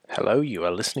Hello, you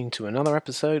are listening to another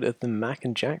episode of the Mac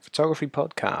and Jack Photography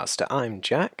Podcast. I'm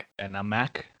Jack. And I'm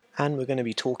Mac. And we're going to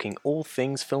be talking all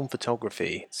things film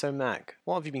photography. So, Mac,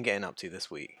 what have you been getting up to this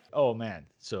week? Oh, man.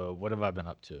 So, what have I been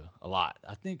up to? A lot.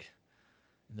 I think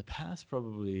in the past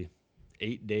probably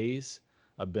 8 days,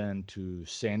 I've been to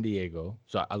San Diego.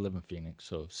 So, I live in Phoenix.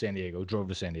 So, San Diego, drove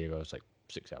to San Diego. It's like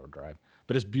 6 hour drive,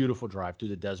 but it's beautiful drive through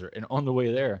the desert. And on the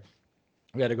way there,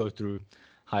 we had to go through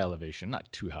high elevation,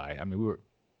 not too high. I mean, we were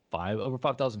over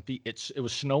 5,000 feet. It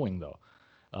was snowing though.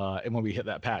 And when we hit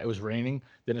that pat, it was raining.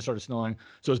 Then it started snowing.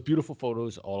 So it's beautiful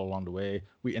photos all along the way.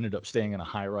 We ended up staying in a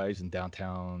high rise in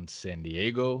downtown San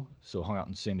Diego. So hung out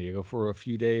in San Diego for a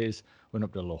few days. Went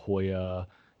up to La Jolla.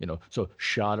 So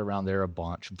shot around there a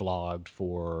bunch, vlogged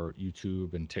for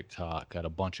YouTube and TikTok. Got a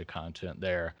bunch of content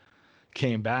there.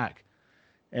 Came back.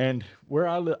 And where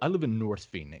I live in North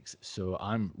Phoenix, so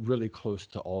I'm really close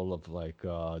to all of like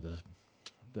the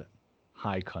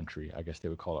high country, I guess they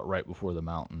would call it, right before the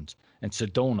mountains. And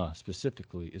Sedona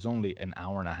specifically is only an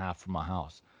hour and a half from my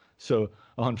house. So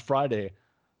on Friday,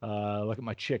 look at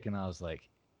my chick and I was like,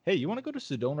 "Hey, you want to go to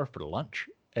Sedona for lunch?"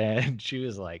 And she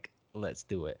was like, "Let's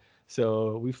do it."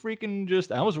 So we freaking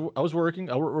just I was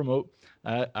working. I work remote.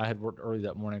 I had worked early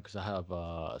that morning because I have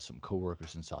some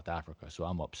coworkers in South Africa, so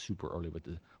I'm up super early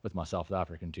with my South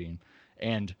African team,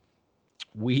 and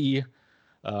we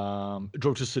drove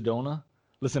to Sedona.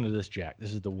 Listen to this, Jack.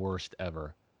 This is the worst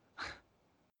ever.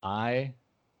 I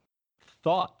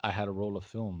thought I had a roll of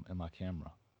film in my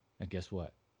camera, and guess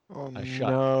what? Oh, I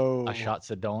shot I no. shot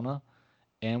Sedona,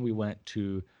 and we went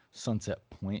to Sunset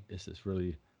Point. It's this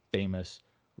really famous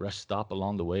rest stop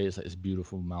along the way. It's like this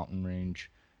beautiful mountain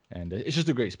range, and it's just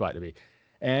a great spot to be.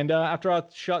 And after I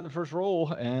shot the first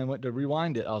roll and went to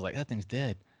rewind it, I was like, "That thing's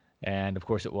dead." And of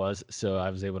course it was. So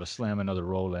I was able to slam another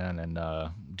roll in and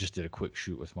just did a quick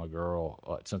shoot with my girl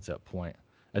at Sunset Point.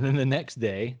 And then the next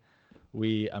day,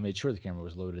 I made sure the camera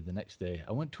was loaded. The next day,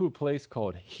 I went to a place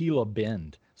called Gila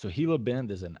Bend. So Gila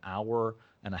Bend is an hour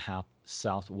and a half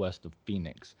southwest of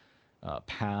Phoenix,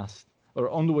 past or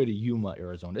on the way to Yuma,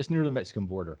 Arizona. It's near the Mexican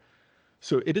border.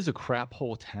 So it is a crap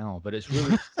hole town, but it's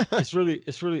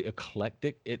really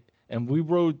eclectic. And we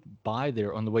rode by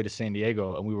there on the way to San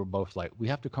Diego, and we were both like, we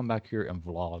have to come back here and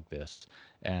vlog this,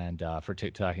 and for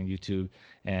TikTok and YouTube.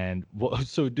 And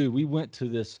so, dude, we went to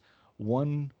this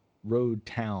one road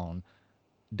town,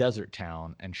 desert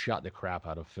town, and shot the crap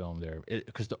out of film there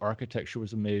because the architecture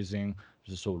was amazing.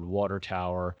 There's this old water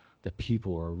tower. The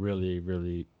people are really,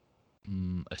 really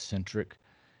eccentric.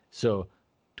 So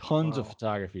tons of Wow.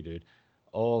 photography, dude.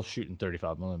 All shooting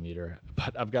 35 millimeter.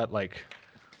 But I've got like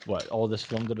all this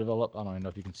film to develop. I don't even know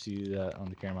if you can see that on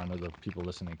the camera. I know the people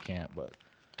listening can't, but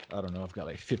I don't know. I've got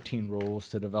like 15 rolls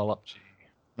to develop.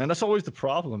 And that's always the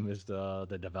problem is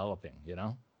the developing, you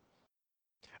know?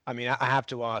 I mean, I have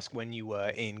to ask, when you were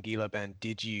in Gila Bend,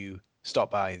 did you stop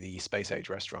by the Space Age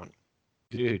restaurant?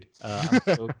 Dude,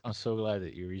 I'm so glad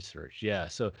that you researched. Yeah,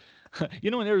 so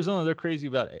in Arizona they're crazy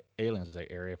about aliens like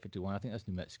Area 51. I think that's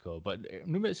New Mexico, but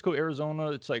New Mexico,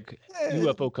 Arizona, it's like Eh,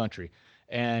 UFO country.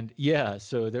 And yeah,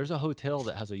 so there's a hotel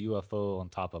that has a UFO on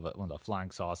top of it, one of the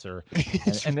flying saucer, and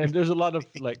it's and then there's a lot of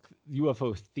like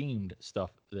UFO themed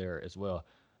stuff there as well.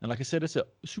 And like I said, it's a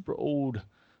super old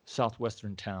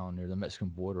southwestern town near the Mexican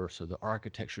border, so the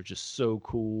architecture is just so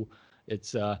cool.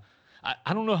 It's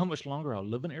I don't know how much longer I'll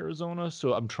live in Arizona,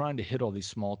 so I'm trying to hit all these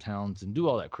small towns and do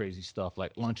all that crazy stuff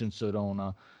like lunch in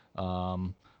Sedona,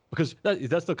 because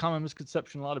that's the common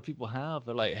misconception a lot of people have.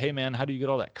 They're like, "Hey, man, how do you get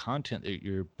all that content that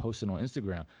you're posting on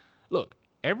Instagram?" Look,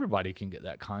 everybody can get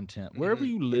that content wherever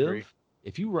you agree. live.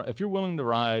 If you're willing to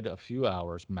ride a few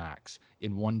hours max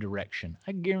in one direction,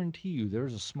 I guarantee you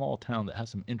there's a small town that has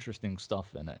some interesting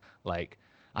stuff in it. Like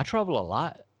I travel a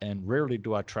lot, and rarely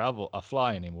do I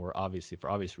fly anymore, obviously for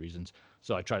obvious reasons.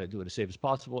 So I try to do it as safe as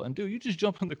possible. And dude, you just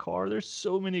jump in the car. There's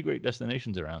so many great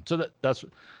destinations around. So that's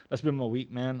been my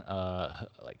week, man.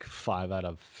 Like 5 out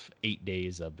of 8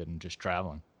 days I've been just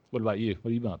traveling. What about you?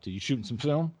 What have you been up to? You shooting some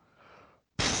film?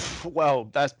 Well,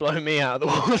 that's blown me out of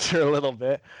the water a little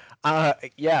bit.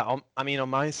 Yeah, I mean, on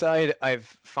my side, I've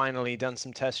finally done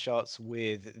some test shots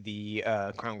with the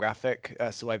Crown Graphic.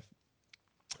 So I've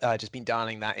just been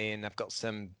dialing that in. I've got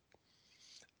some.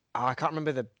 I can't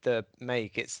remember the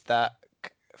make. It's that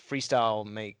freestyle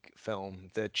make film,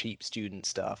 the cheap student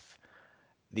stuff.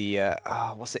 The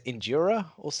what's it, Endura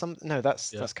or something? No, Yeah.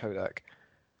 that's Kodak.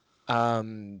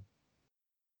 Um,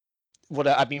 what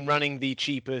I've been running the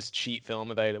cheapest cheap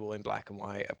film available in black and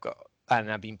white.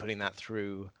 And I've been putting that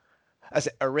through. As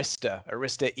Arista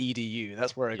EDU.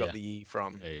 That's where I got Yeah. the E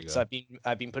from. There you So go.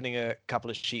 I've been putting a couple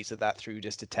of sheets of that through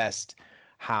just to test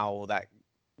how that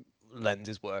lens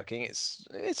is working.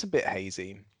 It's a bit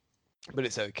hazy, but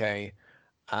it's okay.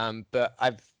 But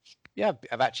I've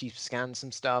actually scanned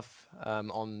some stuff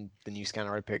on the new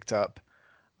scanner I picked up,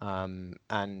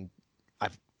 and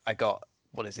I got,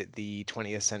 what is it, the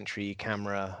 20th century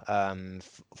camera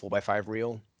 4x5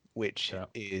 reel, which Yeah.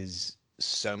 is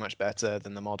so much better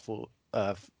than the Mod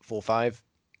 4.5.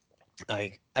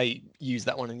 I used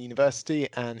that one in university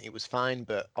and it was fine,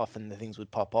 but often the things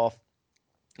would pop off.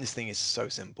 This thing is so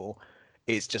simple.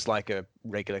 It's just like a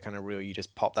regular kind of reel. You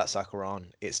just pop that sucker on,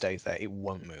 it stays there. It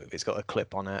won't move. It's got a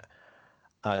clip on it.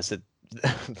 So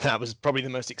that was probably the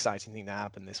most exciting thing that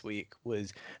happened this week,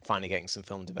 was finally getting some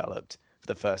film developed for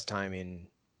the first time in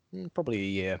probably a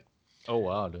year. Oh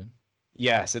wow, dude.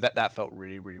 Yeah, so that felt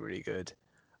really, really, really good.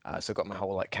 So I got my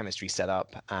whole like chemistry set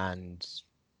up, and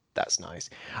that's nice.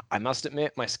 I must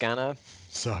admit, my scanner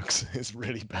sucks. It's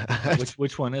really bad.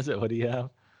 Which one is it? What do you have?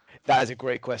 That is a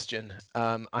great question.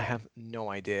 I have no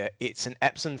idea. It's an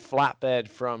Epson flatbed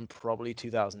from probably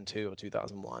 2002 or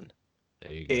 2001.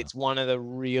 There you go. It's one of the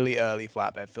really early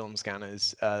flatbed film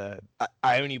scanners. I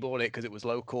only bought it because it was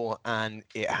local and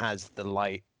it has the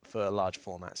light for large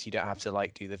formats. You don't have to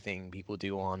like do the thing people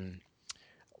do on,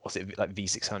 what's it, like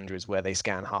V600s, where they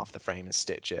scan half the frame and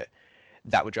stitch it.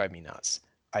 That would drive me nuts.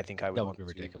 I think I would That would want be to.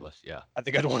 ridiculous. Yeah. I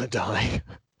think I'd want to die.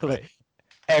 Right. Like,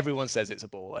 everyone says it's a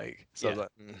ball ache, so I was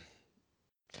Yeah. like,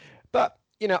 But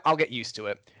I'll get used to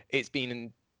it. It's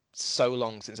been so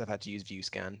long since I've had to use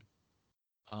ViewScan.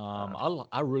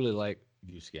 I really like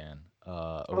ViewScan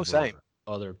Oh, same. over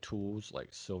other tools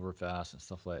like Silverfast and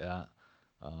stuff like that.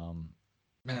 Um,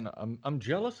 man, I'm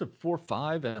jealous of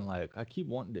 4.5 and like I keep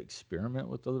wanting to experiment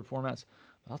with other formats.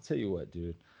 I'll tell you what,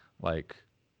 dude. Like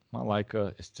my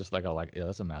Leica, it's just like yeah,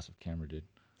 that's a massive camera, dude.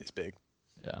 It's big.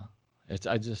 Yeah.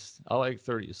 I like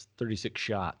 36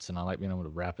 shots and I like being able to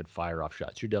rapid fire off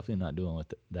shots. You're definitely not doing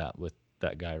with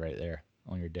that guy right there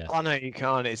on your desk. Oh no, you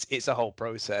can't. It's a whole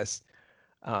process.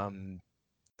 Um,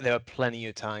 there were plenty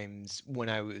of times when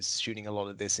I was shooting a lot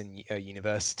of this in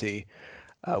university.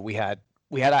 We had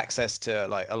access to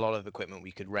like a lot of equipment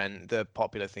we could rent. The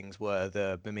popular things were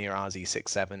the Mamiya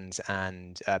RZ67s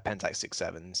and Pentax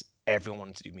 67s. Everyone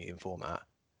wanted to do medium format,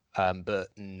 but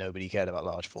nobody cared about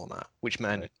large format, which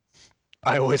meant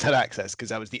Right. I always had access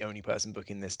because I was the only person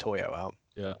booking this Toyo out.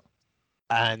 Yeah.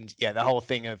 And yeah, the whole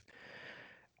thing of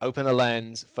open the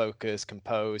lens, focus,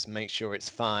 compose, make sure it's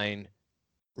fine.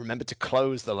 Remember to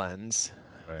close the lens.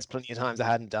 Right. There's plenty of times I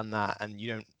hadn't done that, and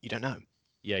you don't know.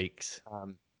 Yikes.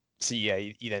 So yeah,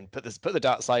 you then put the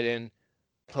dark side in,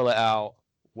 pull it out,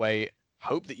 wait,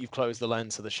 hope that you've closed the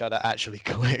lens so the shutter actually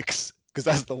clicks, because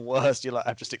that's the worst. You're like,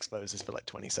 I've just exposed this for like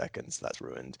 20 seconds. That's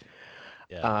ruined.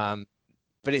 Yeah.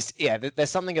 But there's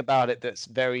something about it that's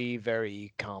very,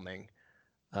 very calming.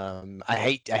 I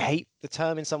hate the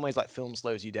term in some ways, like film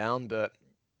slows you down, but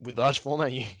with large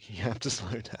format, you have to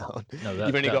slow down. No,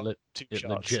 You've only got two it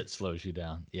shots. legit slows you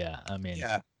down. Yeah. I mean,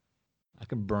 Yeah. I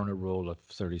can burn a roll of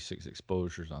 36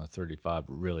 exposures on a 35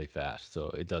 really fast. So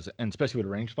it doesn't, and especially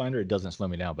with a rangefinder, it doesn't slow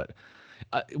me down. But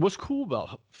what's cool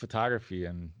about photography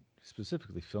and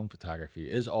specifically film photography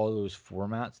is all those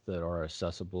formats that are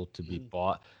accessible to be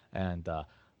bought. And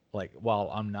like, while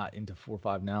I'm not into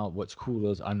 4.5 now, what's cool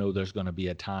is I know there's going to be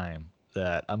a time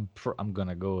that I'm going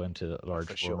to go into large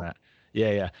For sure. format.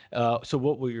 Yeah, yeah. So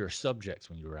what were your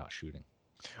subjects when you were out shooting?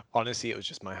 Honestly, it was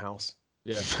just my house.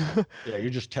 Yeah. Yeah,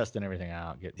 you're just testing everything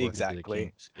out, working through the Exactly.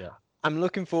 kinks. Yeah. I'm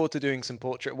looking forward to doing some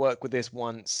portrait work with this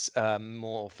once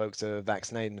more folks are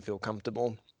vaccinated and feel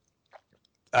comfortable.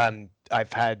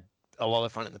 I've had a lot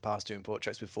of fun in the past doing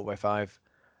portraits with 4x5,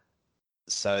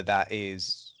 so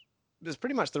that's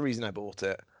pretty much the reason I bought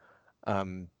it.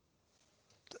 Um,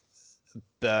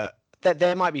 but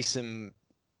there might be some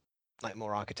like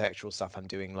more architectural stuff I'm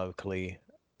doing locally,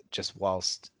 just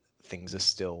whilst things are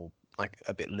still like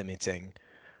a bit limiting,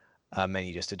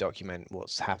 mainly just to document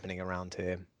what's happening around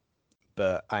here.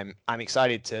 But I'm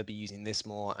excited to be using this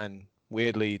more, and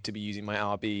weirdly to be using my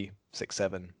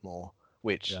RB67 more,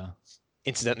 which Yeah.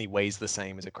 incidentally weighs the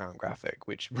same as a Crown Graphic,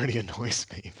 which really annoys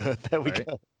me. But there we Right.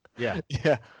 go. Yeah.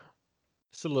 Yeah.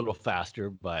 It's a little faster,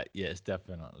 but yeah, it's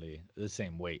definitely the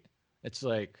same weight. It's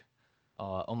like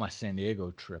on my San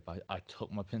Diego trip, I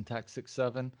took my Pentax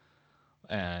 67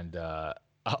 and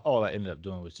all I ended up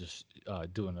doing was just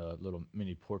doing a little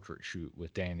mini portrait shoot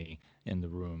with Danny in the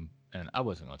room. And I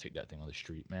wasn't going to take that thing on the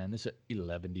street, man. This is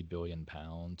 11 billion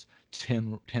pounds,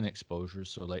 10 exposures.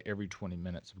 So, like, every 20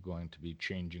 minutes, I'm going to be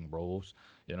changing roles,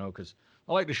 because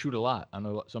I like to shoot a lot. I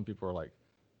know some people are like,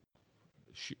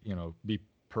 be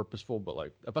purposeful, but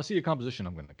like, if I see a composition,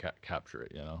 I'm going to capture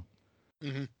it,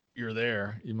 Hmm. You're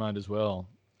there, you might as well.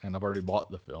 and I've already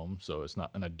bought the film, so it's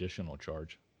not an additional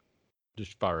charge.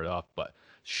 Just fire it off. But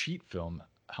sheet film,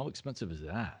 how expensive is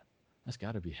that? That's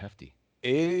got to be hefty.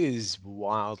 It is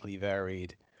wildly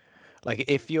varied. Like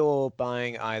if you're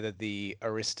buying either the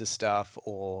Arista stuff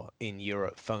or in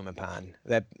Europe Fomapan,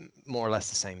 they're more or less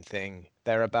the same thing.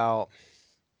 They're about,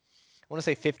 I want to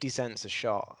say 50 cents a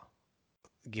shot,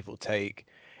 give or take.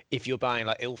 If you're buying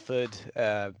like Ilford,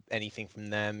 anything from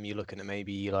them, you're looking at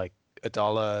maybe like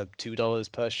 $1,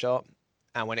 $2 per shot.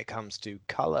 And when it comes to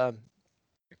color,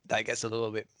 that gets a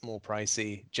little bit more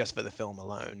pricey just for the film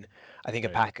alone. I think a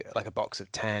Right. pack, like a box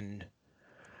of 10,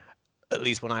 at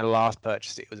least when I last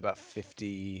purchased it, it was about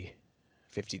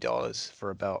 $50 for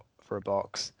a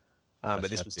box. That's But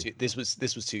this was hefty. this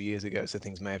was 2 years ago, so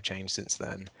things may have changed since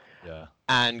then. Yeah.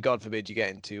 And God forbid you get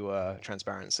into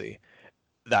transparency,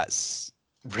 that's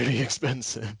really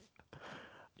expensive.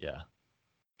 Yeah.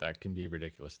 That can be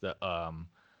ridiculous.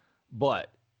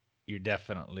 But you're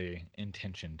definitely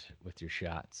intentioned with your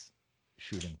shots,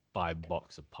 shooting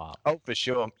 $5 a pop. Oh, for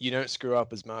sure, you don't screw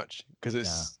up as much because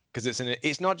Yeah.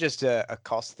 it's not just a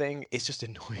cost thing. It's just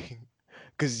annoying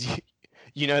because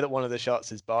you know that one of the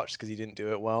shots is botched because you didn't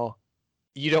do it well.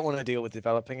 You don't want to deal with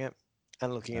developing it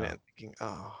and looking at it No. and thinking,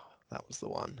 oh, that was the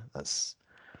one. That's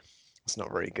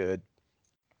not very good.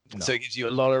 So No. it gives you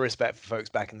a lot of respect for folks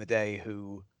back in the day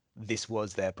who this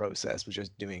was their process, was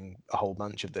just doing a whole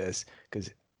bunch of this because,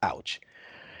 ouch,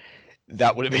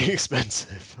 that would have been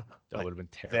expensive. That Like would have been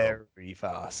terrible. very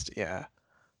fast. Yeah.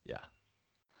 Yeah.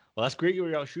 Well, that's great you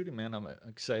were out shooting, man. I'm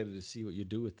excited to see what you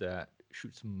do with that.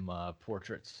 Shoot some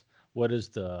portraits. What is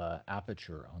the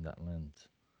aperture on that lens?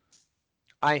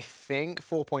 I think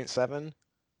 4.7.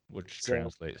 Which So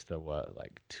translates to what,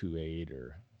 like 2.8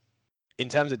 or in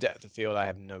terms of depth of field, I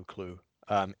have no clue.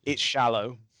 It's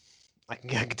shallow. I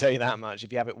can tell you that much.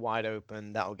 If you have it wide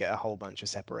open, that'll get a whole bunch of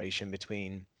separation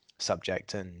between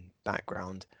subject and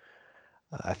background.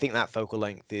 I think that focal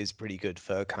length is pretty good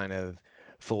for kind of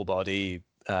full body,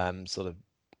 sort of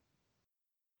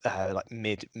like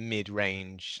mid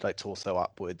range, like torso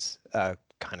upwards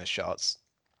kind of shots.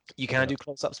 You can yeah. do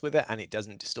close ups with it, and it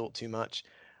doesn't distort too much.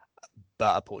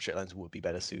 But a portrait lens would be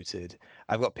better suited.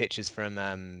 I've got pictures from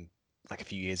like a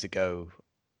few years ago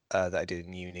that I did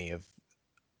in uni of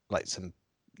like some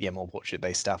more portrait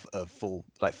based stuff of full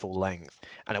length,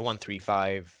 and a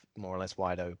 135 more or less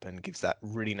wide open gives that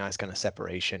really nice kind of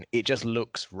separation. It just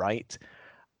looks right,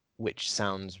 which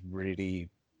sounds really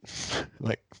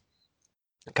like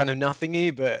kind of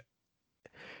nothingy, but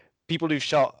people who've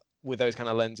shot with those kind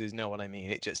of lenses know what I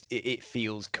mean. It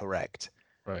feels correct.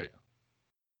 Right.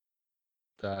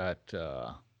 That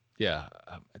yeah,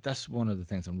 that's one of the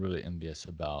things I'm really envious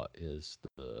about is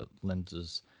the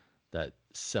lenses. That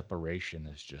separation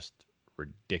is just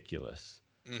ridiculous.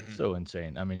 Hmm. So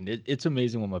insane. I mean, it's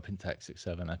amazing with my Pentax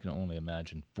 6.7. I can only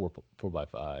imagine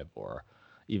 4x5 or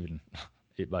even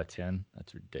 8x10.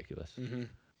 That's ridiculous. Hmm.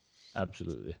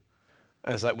 Absolutely.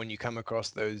 It's like when you come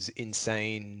across those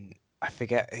insane. I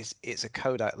forget it's a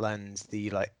Kodak lens,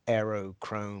 the like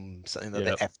aerochrome something like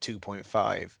the Yep.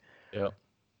 f2.5. Yep.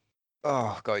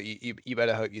 Oh god, you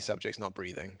better hope your subject's not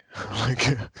breathing,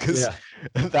 like because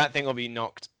Yeah. that thing will be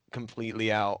knocked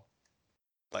completely out,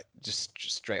 like just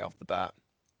straight off the bat.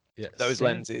 Yeah. Those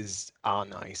lenses are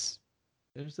nice.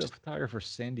 There's a Just photographer,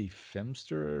 Sandy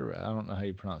Femster. I don't know how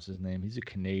you pronounce his name. He's a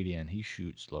Canadian. He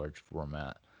shoots large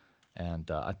format, and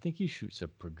I think he shoots a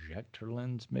projector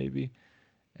lens, maybe.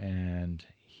 And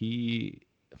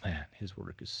man, his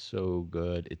work is so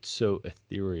good. It's so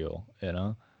ethereal, you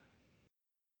know.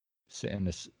 And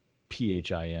this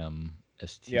yeah,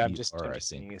 I'm PHIMSTER, I just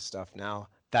seeing think. his stuff now.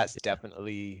 That's Yeah.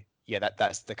 definitely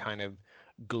that's the kind of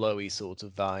glowy sort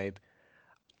of vibe.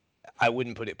 I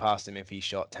wouldn't put it past him if he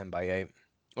shot 10x8.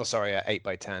 Oh, sorry,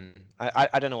 8x10.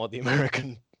 I don't know what the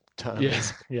American term Yeah.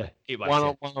 is. Yeah.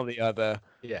 8x10. One or the other.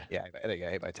 Yeah. Yeah, there you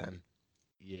go, 8x10.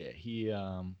 Yeah.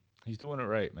 He's doing it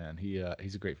right, man.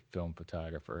 He's a great film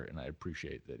photographer, and I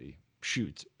appreciate that he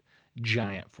shoots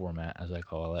giant format, as I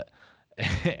call it,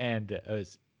 and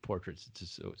his portraits. It's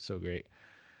just so great.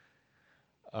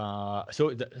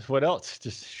 What else?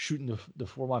 Just shooting the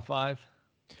 4x5.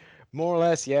 More or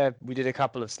less, yeah. We did a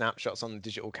couple of snapshots on the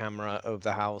digital camera of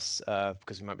the house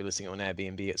because we might be listing it on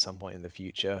Airbnb at some point in the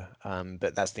future.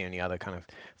 But that's the only other kind of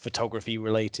photography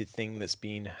related thing that's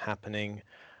been happening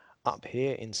up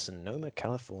here in Sonoma,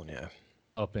 California.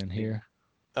 Up in here.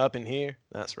 Up in here,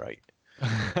 that's right.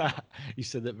 You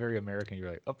said that very American.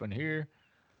 You're like up in here.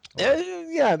 Yeah, Or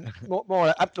yeah,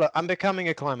 more. Look, I'm becoming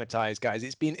acclimatized, guys.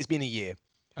 It's been a year.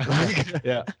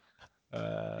 yeah.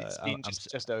 It's I, been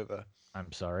just over.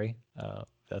 I'm sorry.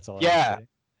 That's all I have to Yeah, say.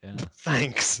 Yeah.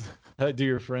 Thanks. Do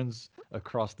your friends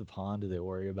across the pond, do they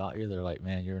worry about you? They're like,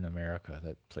 man, you're in America.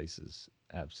 That place is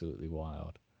absolutely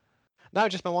wild. No,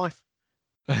 just my wife.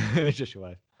 It's just your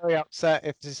wife. Very upset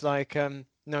if it's like,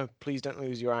 no, please don't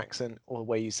lose your accent or the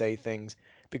way you say things,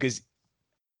 because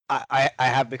I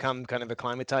have become kind of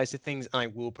acclimatized to things, and I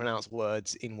will pronounce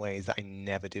words in ways that I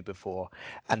never did before.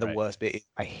 And the Right. worst bit is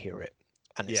I hear it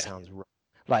and it Yeah. sounds wrong.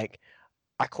 Like,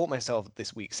 I caught myself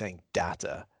this week saying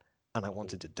data, and I Oh.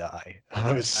 wanted to die. And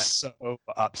I was I, so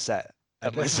upset I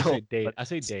at definitely myself. say data. But I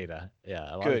say data.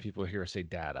 Yeah. A lot of good. people here say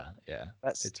data. Yeah.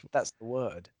 That's It's that's the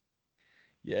word.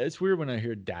 yeah, it's weird when I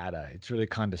hear data. It's really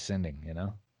condescending, you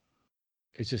know?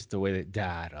 It's just the way that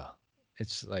data.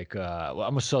 It's like well,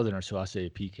 I'm a southerner, so I say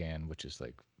pecan, which is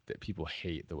like that people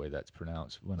hate the way that's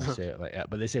pronounced when I say it like that.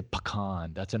 But they say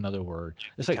pecan. That's another word.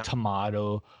 It's You like can't.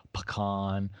 tomato,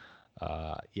 pecan,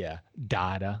 yeah,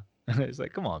 data. It's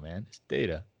like, come on, man. It's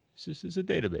data. It's a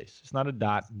database. It's not a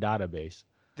database.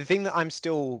 The thing that I'm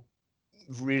still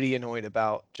really annoyed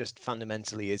about, just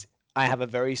fundamentally, is I have a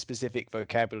very specific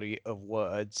vocabulary of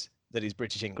words that is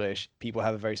British English. People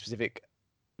have a very specific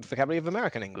vocabulary of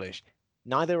American English.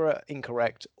 Neither are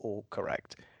incorrect or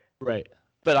correct. Right.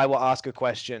 But I will ask a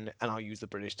question and I'll use the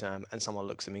British term, and someone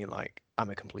looks at me like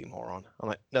I'm a complete moron. I'm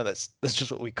like, no, that's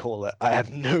just what we call it. I have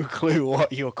no clue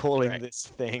what you're calling Right. this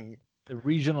thing. The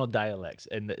regional dialects,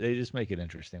 and they just make it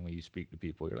interesting when you speak to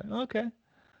people. You're like, okay,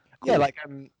 Yeah, cool. like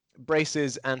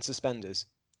braces and suspenders.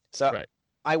 So Right.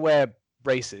 I wear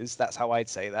braces. That's how I'd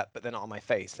say that, but they're not on my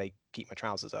face. They keep my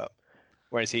trousers up.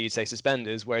 Whereas here you'd say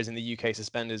suspenders. Whereas in the UK,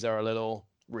 suspenders are a little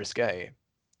risque.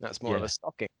 That's more of a Yeah.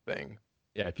 stocking thing.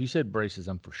 Yeah. If you said braces,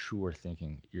 I'm for sure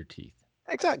thinking your teeth.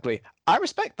 Exactly. I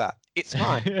respect that. It's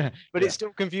fine. Yeah. But it Yeah.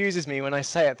 still confuses me when I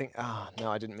say it. I think, ah, oh,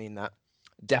 no, I didn't mean that.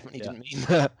 Definitely Yeah. didn't mean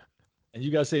that. And you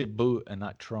gotta say boot and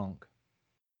not trunk.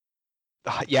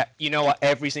 Yeah, you know what?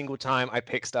 Every single time I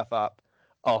pick stuff up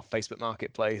off Facebook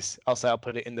Marketplace, I'll say I'll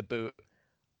put it in the boot.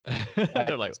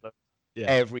 They're like, yeah,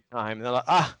 Every time. And they're like,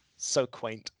 ah, so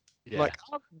quaint. I'm yeah. like,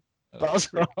 oh, buzz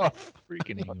off.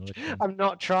 Freaking English, man. I'm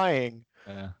not trying.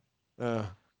 Yeah, Uh,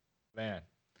 man.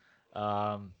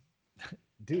 Um,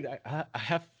 dude, I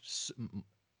have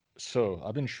so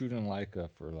I've been shooting Leica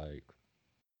for like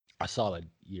a solid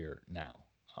year now.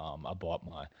 I bought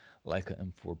my Leica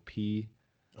M4P.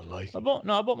 I like I bought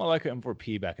my Leica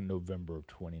M4P back in November of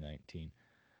 2019.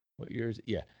 What year is it?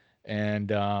 Yeah,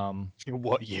 and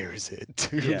what year is it?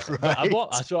 Too yeah, but right.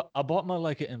 I bought my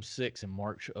Leica M6 in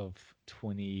March of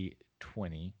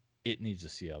 2020. It needs a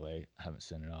CLA. I haven't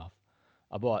sent it off.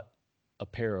 I bought a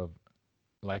pair of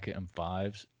Leica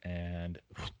M5s and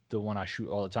the one I shoot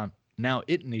all the time. Now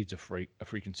it needs a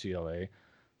freaking CLA.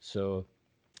 So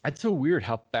it's so weird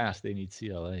how fast they need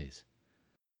CLAs.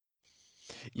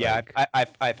 Yeah, Like,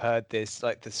 I've heard this.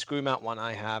 Like the screw mount one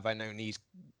I have, I know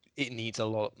needs a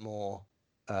lot more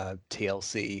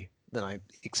TLC than I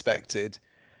expected,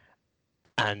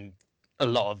 and a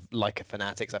lot of Leica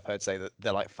fanatics I've heard say that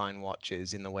they're like fine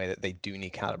watches in the way that they do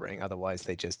need calibrating. Otherwise,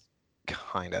 they just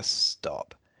kind of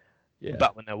stop. yeah,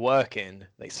 But when they're working,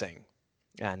 they sing.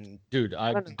 And dude, I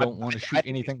I don't know. don't want to I shoot think it's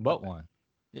anything but perfect. one.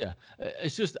 Yeah,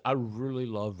 it's just I really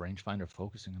love rangefinder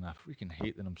focusing, and I freaking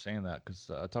hate that I'm saying that because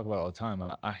I talk about it all the time.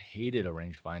 I hated a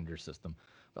rangefinder system,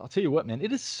 but I'll tell you what, man,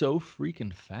 it is so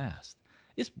freaking fast.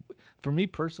 It's for me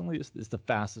personally, it's the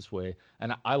fastest way,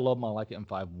 and I love my Leica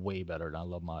M5 way better than I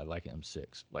love my Leica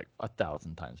M6, like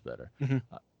 1,000 times better. Mhm.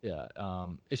 Yeah,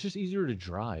 it's just easier to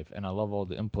drive, and I love all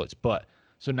the inputs. But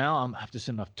so now I have to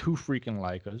send off two freaking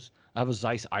Leicas. I have a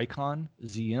Zeiss Icon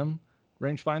ZM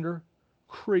rangefinder,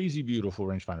 crazy beautiful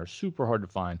rangefinder, super hard to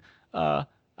find. I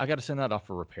got to send that off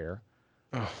for repair,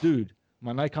 Oh, dude.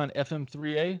 My Nikon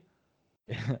FM3A,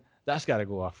 that's got to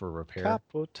go off for repair.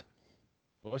 kaput.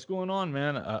 What's going on,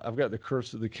 man? I've got the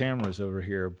curse of the cameras over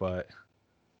here, but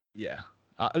yeah.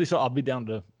 At least I'll be down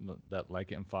to that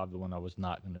Leica M5, the one I was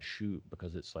not going to shoot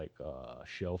because it's like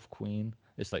Shelf Queen.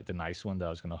 It's like the nice one that I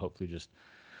was going to hopefully just,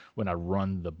 when I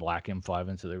run the black M5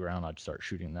 into the ground, I'd start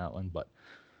shooting that one. But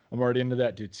I'm already into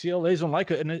that, dude. CLAs on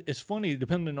Leica, and it's funny,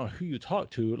 depending on who you talk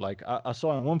to. Like, I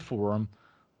saw in one forum,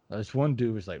 this one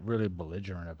dude was like really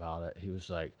belligerent about it. He was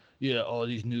like, yeah, all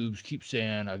these noobs keep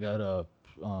saying I got to,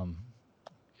 um,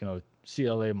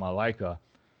 CLA my Leica.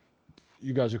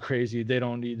 You guys are crazy. They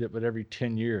don't need it, but every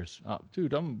 10 years.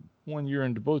 Dude, I'm 1 year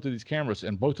into both of these cameras,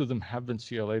 and both of them have been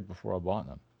CLA'd before I bought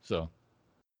them. So,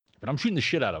 but I'm shooting the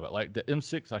shit out of it. Like the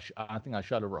M6, I think I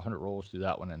shot over 100 rolls through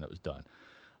that one, and it was done.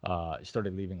 It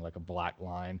started leaving like a black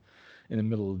line in the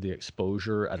middle of the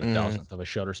exposure at a Mm, thousandth of a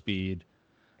shutter speed.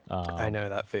 I Um, know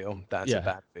that feel. That's a yeah,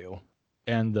 bad feel.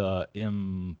 and the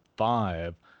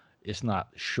M5. it's not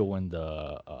showing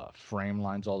the frame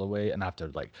lines all the way, and I have to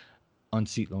like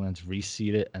unseat the lens,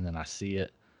 reseat it, and then I see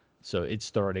it. So it's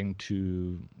starting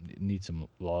to need some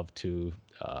love too.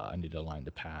 I need to align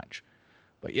the patch.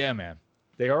 But yeah, man,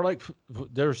 they are like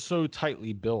they're so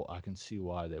tightly built. I can see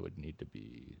why they would need to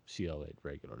be CLA'd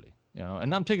regularly. You know,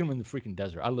 and I'm taking them in the freaking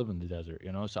desert. I live in the desert,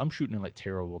 you know, so I'm shooting in like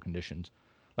terrible conditions.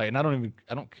 Like, and I don't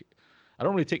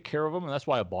really take care of them, and that's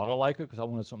why I bought a Leica because I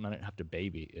wanted something I didn't have to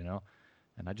baby, you know.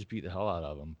 And I just beat the hell out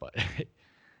of them. But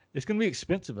it's gonna be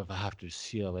expensive if I have to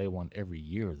CLA one every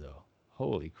year, though.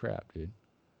 Holy crap, dude!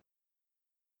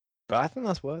 But I think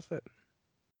that's worth it.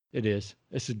 It is.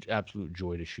 It's an absolute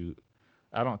joy to shoot.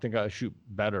 I don't think I shoot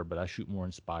better, but I shoot more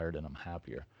inspired and I'm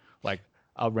happier. Like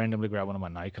I'll randomly grab one of my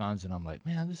Nikons and I'm like,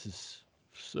 man, this is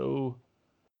so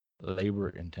labor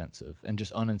intensive and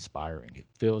just uninspiring. It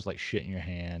feels like shit in your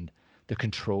hand. The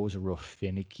controls are real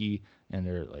finicky and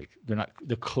they're not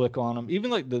the click on them. Even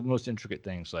like the most intricate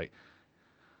things. Like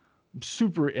I'm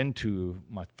super into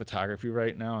my photography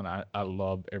right now and I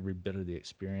love every bit of the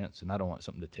experience and I don't want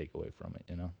something to take away from it,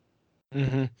 you know?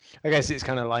 Hmm. I guess it's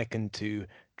kind of likened to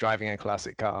driving a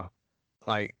classic car.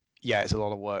 Like, yeah, it's a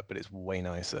lot of work, but it's way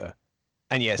nicer.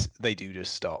 And yes, they do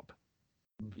just stop,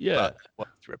 Yeah. but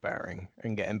worth repairing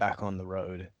and getting back on the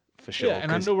road for Yeah, sure.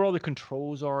 and I Because know where all the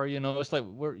controls are, you know. It's like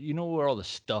where you know where all the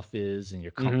stuff is and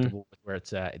you're comfortable with where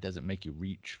it's at. It doesn't make you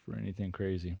reach for anything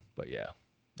crazy. But yeah,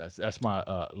 that's my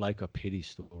Leica pity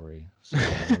story. So I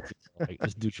know people are like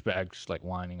this douchebag just like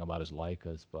whining about his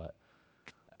Leicas, but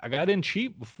I got in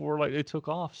cheap before like they took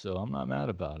off, so I'm not mad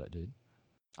about it, dude.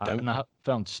 don't. And I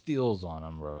found steals on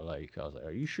them where like I was like,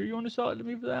 "Are you sure you want to sell it to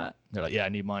me for that?" They're like, "Yeah, I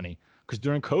need money." Because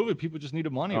during COVID, people just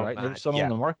needed money, Oh right? And they were man, selling on yeah.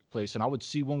 the marketplace, and I would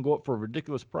see one go up for a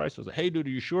ridiculous price. I was like, "Hey, dude, are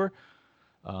you sure?"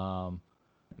 Um,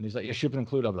 and he's like, "Yeah, shipping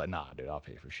included." I'm like, "Nah, dude, I'll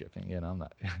pay for shipping." You know, I'm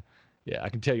not. Yeah, I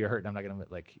can tell you're hurting. I'm not gonna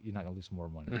like you're not gonna lose more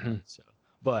money on Hmm. it. So,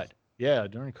 but yeah,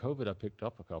 during COVID, I picked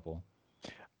up a couple.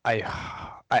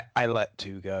 I let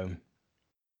two go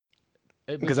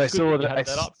But because it's I a good saw thing you that had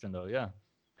that option, though. Yeah,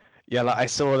 yeah, like I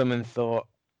saw them and thought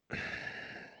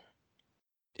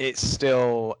it's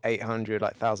still 800,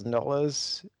 like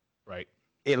 $1,000. right.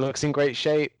 It looks in great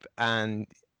shape, and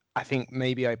I think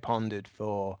maybe I pondered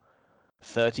for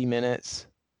 30 minutes.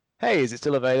 Hey, is it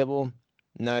still available?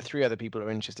 No, three other people are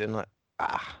interested. I'm like,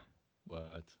 ah,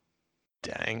 What?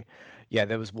 dang. Yeah,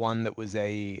 there was one that was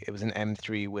it was an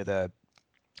M3 with a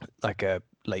like a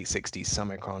late 60s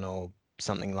Summicron or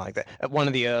something like that. At one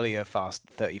of the earlier fast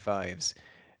 35s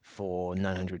for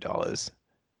 $900,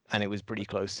 and it was pretty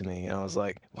close to me. And I was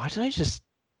like, why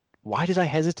did I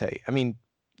hesitate? I mean,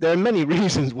 there are many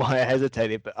reasons why I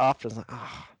hesitated, but after I was like,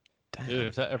 ah, Dude, damn,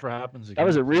 if that ever happens that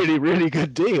was again, a please really, really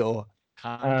good deal.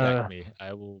 contact Uh, me.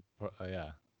 I will.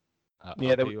 Yeah, I'll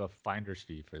yeah, pay you a finder's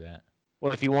fee for that.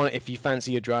 well, if you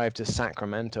fancy a drive to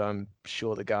Sacramento, I'm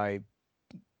sure the guy,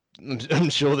 I'm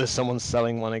sure there's someone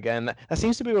selling one again. That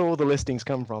seems to be where all the listings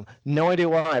come from. No idea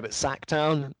why, but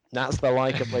Sacktown, that's the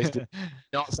Leica place to,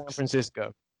 not San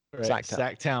Francisco. Right, Sacktown.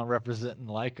 Sacktown representing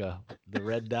Leica, the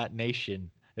Red Dot Nation.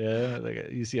 Yeah, like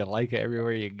you see a Leica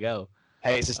everywhere you go.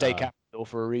 Hey, it's a state Uh, capital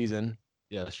for a reason.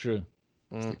 yeah, that's true.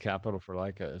 It's Mm. the capital for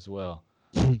Leica as well.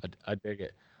 I dig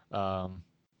it. Um,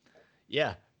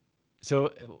 yeah.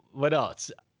 So what else?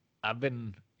 I've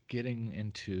been getting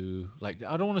into like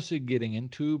I don't want to say getting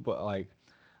into, but like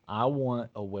I want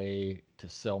a way to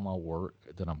sell my work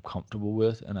that I'm comfortable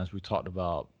with. And as we talked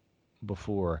about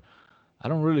before, I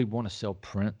don't really want to sell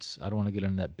prints. I don't want to get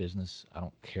into that business. I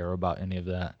don't care about any of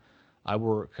that. I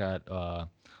work at a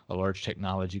large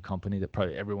technology company that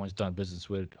probably everyone's done business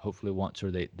with, hopefully once, or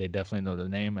they definitely know the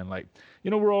name. And like, you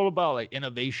know, we're all about like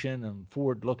innovation and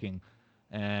forward looking.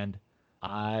 And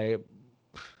I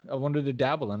I wanted to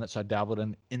dabble in it, so I dabbled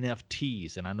in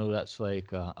NFTs, and I know that's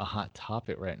like a hot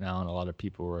topic right now, and a lot of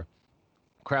people were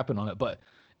crapping on it, but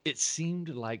it seemed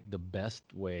like the best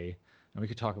way, and we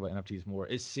could talk about NFTs more.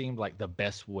 It seemed like the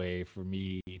best way for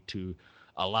me to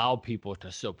allow people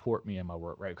to support me in my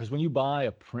work, right? Because when you buy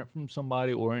a print from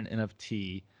somebody or an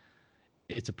NFT,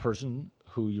 it's a person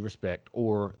who you respect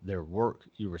or their work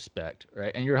you respect,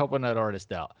 right? And you're helping that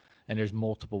artist out. And there's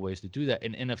multiple ways to do that.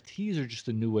 And NFTs are just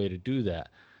a new way to do that.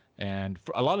 And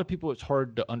for a lot of people, it's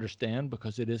hard to understand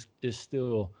because it is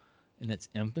still in its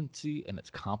infancy and it's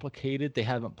complicated. They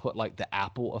haven't put like the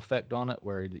Apple effect on it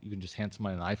where you can just hand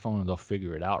somebody an iPhone and they'll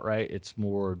figure it out, right? It's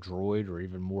more Droid or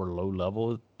even more low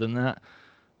level than that.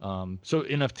 So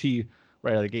NFT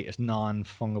right out of the gate is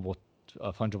non-fungible,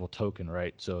 fungible token,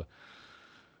 right? So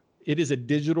it is a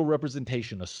digital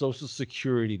representation, a social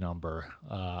security number,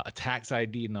 a tax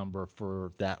ID number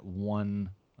for that one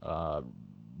uh,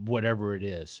 whatever it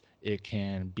is. It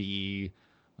can be,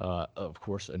 of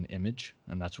course, an image,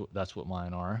 and that's what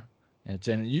mine are.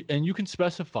 And you can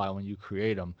specify when you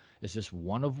create them, is this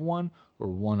one of one or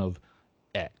one of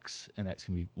X, and X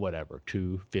can be whatever,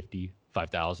 250,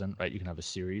 5,000, right? You can have a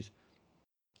series.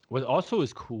 What also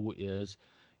is cool is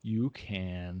you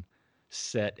can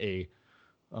set a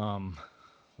um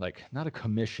like not a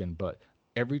commission, but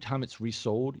every time it's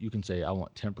resold, you can say I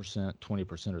want 10%,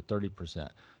 20%, or 30%.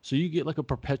 So you get like a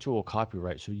perpetual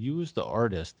copyright. So you as the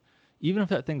artist, even if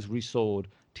that thing's resold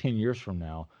 10 years from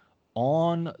now,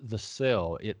 on the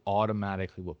sale, it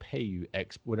automatically will pay you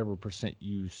X whatever percent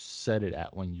you set it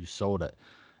at when you sold it.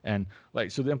 And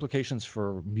like so the implications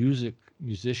for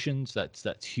musicians,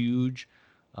 that's huge.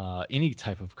 Any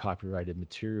type of copyrighted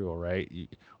material, right?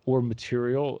 Or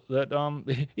material that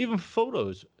even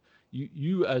photos,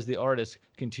 you as the artist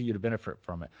continue to benefit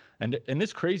from it. And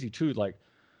it's crazy too. Like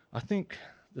I think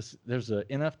there's a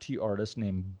NFT artist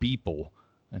named Beeple,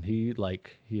 and he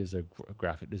is a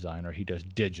graphic designer. He does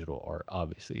digital art,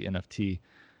 obviously NFT.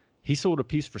 He sold a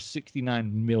piece for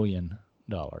 $69 million.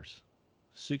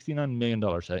 $69 million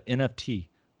at NFT.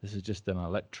 This is just an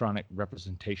electronic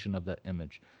representation of that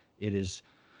image. It is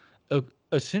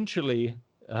essentially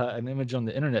an image on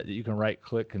the internet that you can right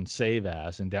click and save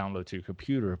as and download to your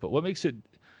computer. But what makes it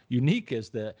unique is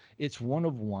that it's one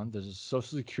of one. There's a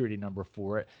social security number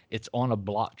for it. It's on a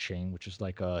blockchain, which is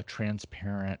like a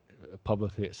transparent,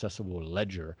 publicly accessible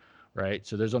ledger, right?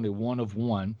 So there's only one of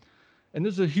one. And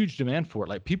there's a huge demand for it.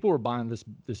 Like people are buying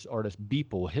this artist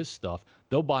Beeple, his stuff.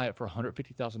 They'll buy it for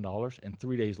 $150,000 and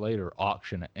 3 days later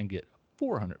auction it and get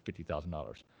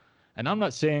 $450,000. And I'm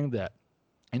not saying that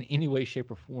in any way,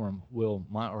 shape, or form will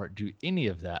my art do any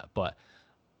of that. But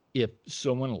if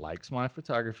someone likes my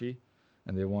photography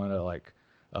and they want to like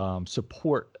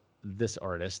support this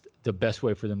artist, the best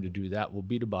way for them to do that will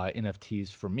be to buy NFTs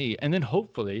from me. And then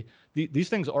hopefully these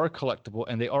things are collectible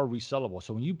and they are resellable.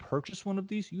 So when you purchase one of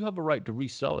these, you have a right to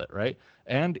resell it, right?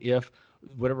 And if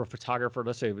whatever photographer,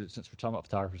 let's say since we're talking about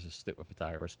photographers, let's stick with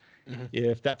photographers. Hmm.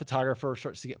 If that photographer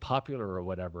starts to get popular or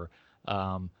whatever,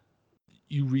 um,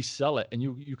 you resell it and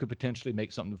you could potentially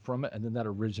make something from it, and then that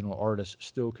original artist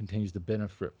still continues to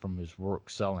benefit from his work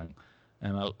selling.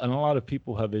 And a lot of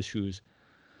people have issues.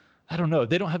 I don't know,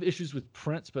 they don't have issues with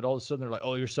prints, but all of a sudden they're like,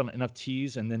 oh, you're selling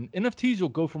NFTs, and then NFTs will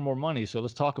go for more money. So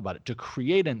let's talk about it. To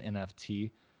create an NFT,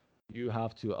 you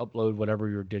have to upload whatever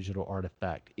your digital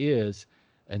artifact is,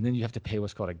 and then you have to pay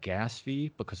what's called a gas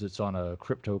fee because it's on a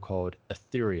crypto called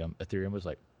Ethereum. Ethereum is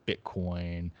like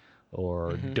Bitcoin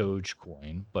or Hmm.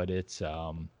 Dogecoin, but it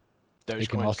can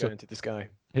Dogecoin's also, going to the sky.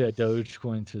 yeah,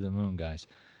 Dogecoin to the moon, guys.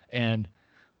 And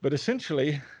but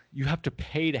essentially, you have to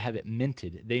pay to have it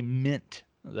minted. They mint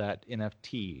that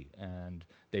NFT and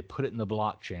they put it in the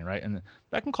blockchain, right? And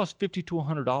that can cost $50 to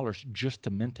 $100 just to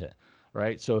mint it,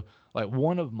 right? So, like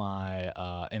one of my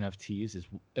NFTs is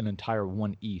an entire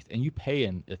one ETH, and you pay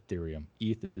in Ethereum.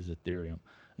 ETH is Ethereum,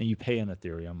 and you pay in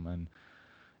Ethereum, and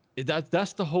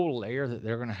that's the whole layer that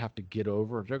they're going to have to get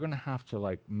over. They're going to have to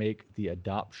like make the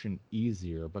adoption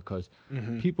easier because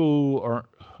Hmm. people are,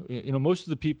 most of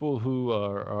the people who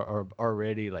are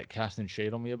already like casting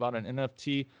shade on me about an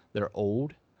NFT, they're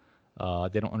old.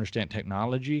 They don't understand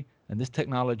technology, and this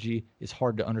technology is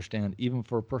hard to understand even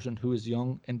for a person who is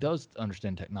young and does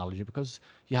understand technology because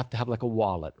you have to have like a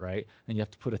wallet, right? And you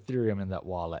have to put Ethereum in that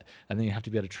wallet, and then you have to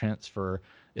be able to transfer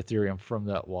Ethereum from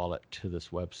that wallet to this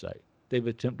website. They've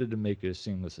attempted to make it as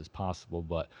seamless as possible,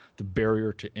 but the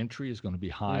barrier to entry is going to be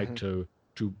high Hmm. to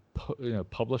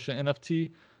publish an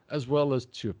NFT as well as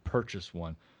to purchase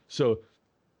one. So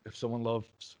if someone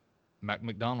loves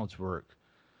McDonald's work,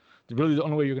 really the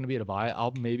only way you're going to be able to buy it,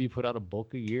 I'll maybe put out a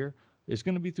bulk a year, is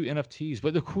going to be through NFTs.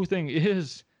 But the cool thing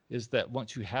is that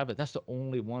once you have it, that's the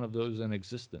only one of those in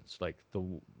existence. Like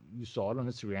you saw it on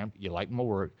Instagram, you like my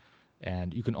work,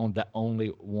 and you can own that only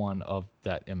one of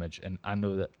that image. And I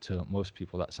know that to most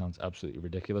people that sounds absolutely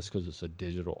ridiculous because it's a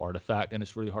digital artifact and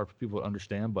it's really hard for people to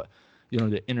understand. But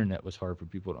the internet was hard for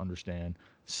people to understand.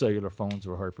 Cellular phones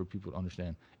were hard for people to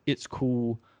understand. It's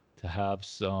cool to have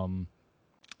some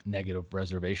negative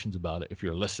reservations about it if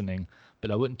you're listening,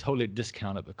 but I wouldn't totally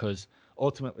discount it because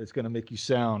ultimately it's going to make you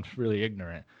sound really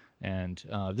ignorant. And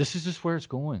this is just where it's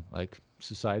going. Like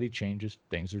society changes,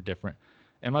 things are different.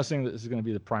 I'm not saying that this is going to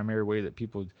be the primary way that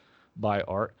people buy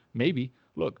art. Maybe.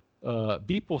 Look,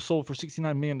 Beeple sold for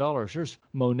 $69 million. There's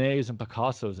Monets and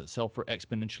Picassos that sell for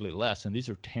exponentially less, and these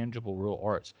are tangible, real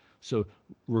arts. So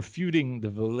refuting the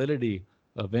validity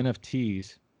of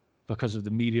NFTs because of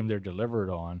the medium they're delivered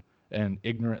on and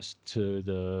ignorance to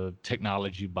the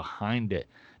technology behind it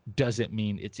doesn't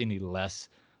mean it's any less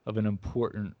of an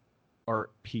important art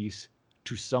piece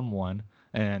to someone,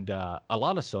 and a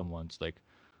lot of someone's like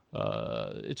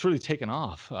it's really taken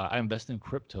off. I invest in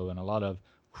crypto, and a lot of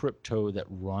crypto that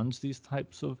runs these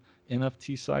types of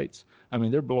NFT sites. I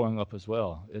mean, they're blowing up as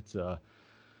well.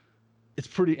 It's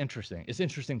pretty interesting. It's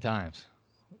interesting times.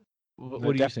 They're What do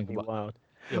you think definitely about? wild.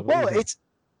 Yeah, what do you Well, think?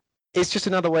 it's just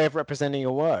another way of representing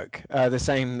your work. The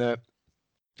same that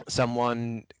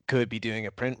someone could be doing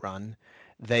a print run,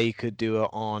 they could do it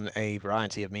on a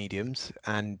variety of mediums,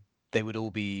 and they would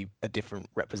all be a different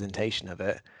representation of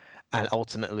it. And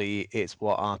ultimately, it's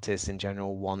what artists in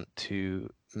general want to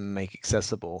make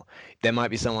accessible. There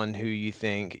might be someone who you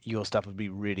think your stuff would be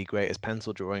really great as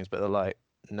pencil drawings, but they're like,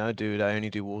 no, dude, I only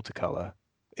do watercolor.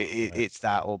 Right. It's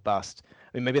that or bust.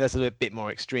 I mean, maybe that's a little bit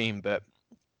more extreme, but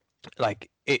like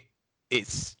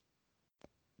it's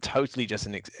totally just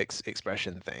an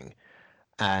expression thing.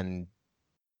 And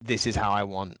this is how I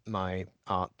want my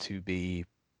art to be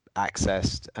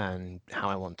accessed and how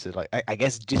I want to, like, I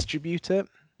guess, distribute it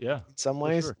Yeah, in some for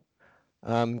ways.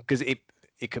 sure. Because it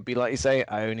could be like you say,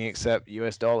 I only accept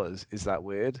US dollars. Is that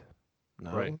weird?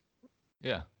 Right. No.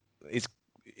 Yeah. It's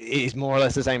it is more or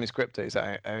less the same as crypto. So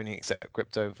I only accept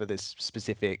crypto for this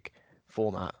specific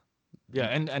format. Yeah,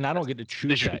 and I don't get to choose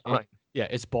Literally that. fine. Yeah,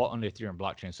 it's bought on the Ethereum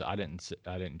blockchain, so I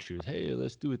didn't choose. Hey,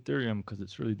 let's do Ethereum because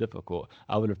it's really difficult.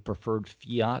 I would have preferred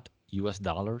fiat U.S.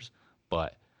 dollars,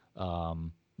 but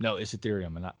no, it's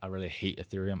Ethereum, and I really hate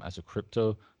Ethereum as a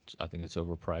crypto. I think it's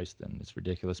overpriced and it's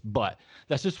ridiculous. But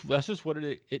that's just what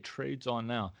it trades on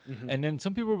now. Mhm. And then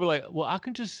some people will be like, well, I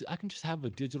can just have a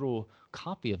digital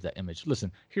copy of that image.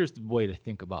 Listen, here's the way to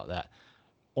think about that.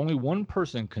 Only one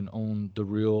person can own the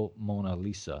real Mona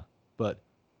Lisa, but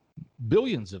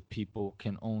billions of people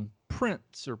can own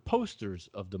prints or posters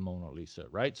of the Mona Lisa,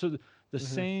 right? So the Mhm.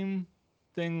 same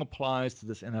thing applies to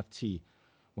this NFT.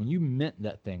 When you mint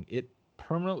that thing, it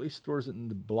permanently stores it in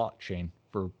the blockchain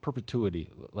for perpetuity.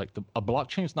 Like a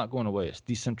blockchain is not going away; it's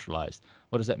decentralized.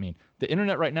 What does that mean? The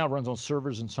internet right now runs on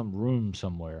servers in some room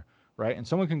somewhere, right? And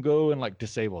someone can go and like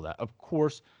disable that. Of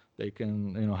course, they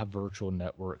can have virtual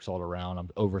networks all around. I'm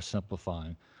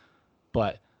oversimplifying,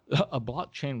 but a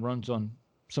blockchain runs on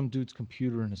some dude's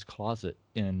computer in his closet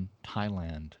in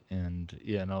Thailand and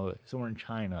somewhere in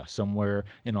China, somewhere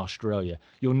in Australia.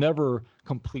 You'll never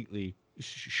completely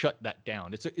shut that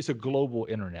down. It's a global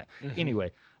internet. Mhm.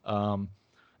 Anyway, um,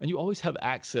 and you always have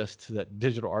access to that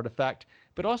digital artifact,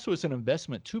 but also it's an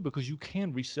investment too because you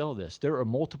can resell this. There are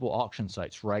multiple auction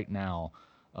sites right now.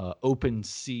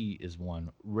 OpenSea is one,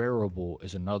 Rarible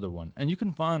is another one, and you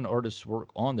can find artists' work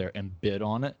on there and bid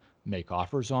on it, make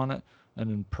offers on it, and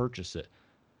then purchase it.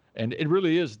 And it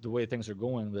really is the way things are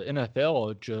going. The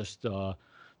NFL just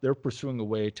they're pursuing a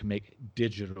way to make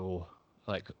digital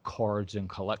like cards and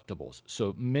collectibles.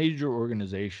 So major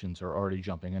organizations are already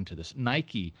jumping into this.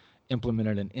 Nike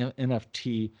implemented an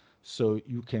NFT so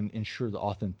you can ensure the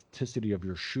authenticity of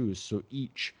your shoes. So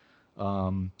each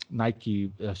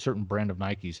Nike, a certain brand of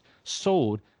Nikes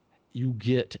sold, you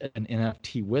get an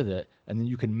NFT with it, and then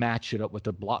you can match it up with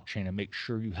the blockchain and make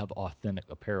sure you have authentic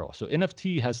apparel. So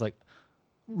NFT has like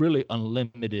really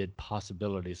unlimited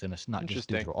possibilities, and it's not just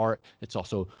Interesting. digital art; it's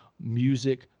also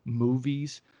music,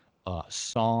 movies,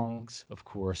 songs, of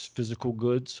course, physical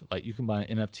goods. Like you can buy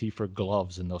an NFT for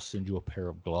gloves, and they'll send you a pair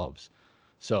of gloves.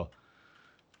 So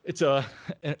it's an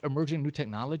emerging new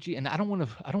technology, and I don't want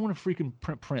to freaking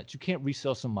print prints. You can't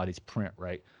resell somebody's print,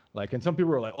 right? Like, and some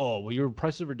people are like, oh, well, your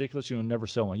price is ridiculous. You'll never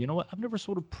sell one. You know what? I've never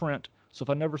sold a print. So if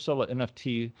I never sell an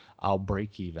NFT, I'll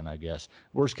break even, I guess.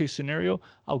 Worst case scenario,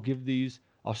 I'll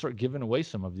start giving away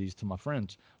some of these to my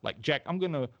friends. Like, Jack, I'm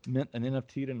going to mint an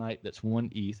NFT tonight that's one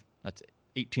ETH. That's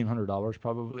 $1,800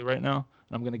 probably right now.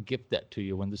 And I'm going to gift that to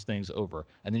you when this thing's over.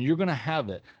 And then you're going to have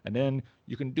it. And then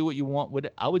you can do what you want with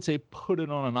it. I would say put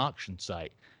it on an auction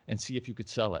site and see if you could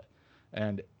sell it.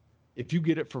 And if you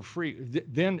get it for free,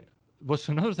 then what's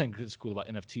another thing that's cool about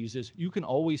NFTs is you can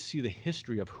always see the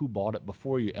history of who bought it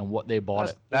before you and what they bought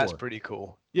it That's for. pretty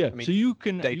cool. Yeah, I so mean, you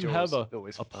data have is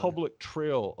always a fun. public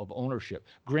trail of ownership.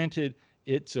 Granted,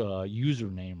 it's a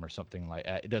username or something like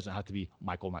that. It doesn't have to be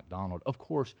Michael McDonald. Of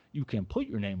course, you can put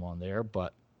your name on there,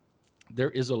 but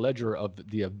there is a ledger of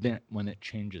the event when it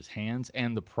changes hands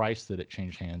and the price that it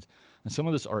changed hands. And some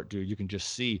of this art, dude, you can just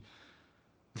see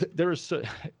there is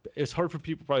it's hard for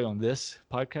people probably on this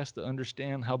podcast to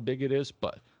understand how big it is,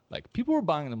 but like people are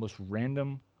buying the most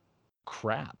random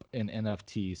crap in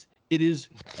NFTs. It is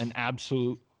an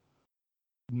absolute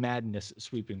madness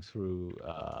sweeping through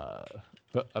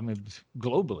but I mean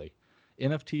globally.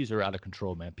 NFTs are out of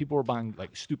control, man. People are buying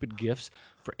like stupid gifts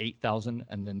for 8,000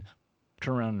 and then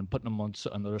turn around and putting them on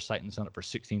another site and selling it for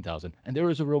 16,000. And there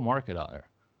is a real market out there.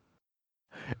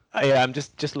 Yeah, I'm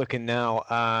just looking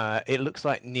now. It looks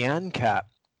like Nyan Cat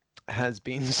has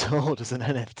been sold as an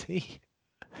NFT.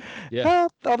 Yeah,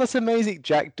 Oh, that's amazing.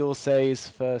 Jack Dorsey's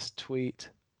first tweet.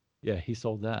 yeah, he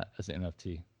sold that as an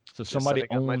NFT. So Just somebody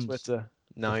setting up my owns Twitter.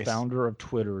 the Nice. founder of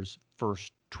Twitter's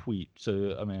first tweet.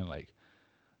 So I mean, like,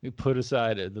 you put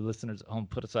aside the listeners at home,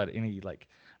 put aside any like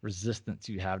resistance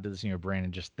you have to this in your brain,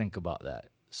 and just think about that.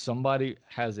 Somebody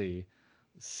has a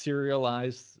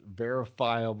serialized,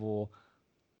 verifiable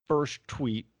first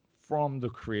tweet from the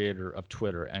creator of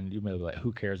Twitter, and you may be like,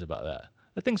 "Who cares about that?"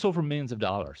 That thing sold for millions of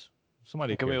dollars.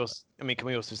 Somebody And can we cares about also, I mean, can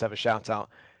we also just have a shout out?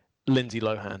 Lindsay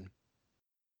Lohan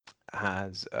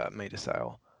has made a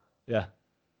sale. it. Yeah,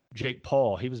 Jake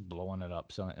Paul, he was blowing it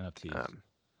up selling NFTs. Um,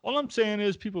 All I'm saying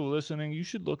is, people listening, you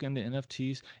should look into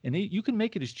NFTs, and you can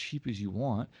make it as cheap as you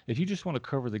want. If you just want to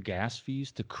cover the gas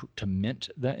fees to mint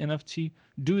that NFT,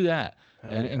 do that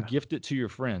hell and yeah. gift it to your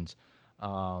friends,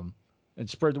 and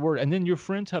spread the word. And then your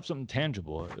friends have something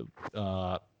tangible,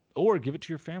 or give it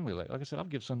to your family. Like I said, I'll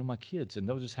give some to my kids, and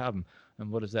they'll just have them.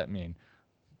 And what does that mean?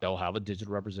 They'll have a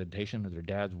digital representation of their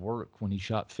dad's work when he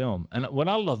shot film. And what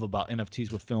I love about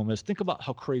NFTs with film is, think about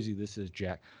how crazy this is,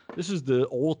 Jack. This is the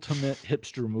ultimate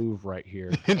hipster move right here.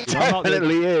 It You know,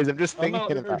 definitely is. I'm just I'm out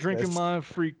thinking there about drinking this. my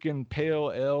freaking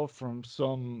pale ale from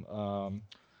some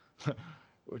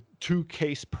 2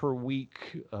 case per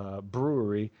week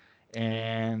brewery,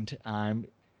 and I'm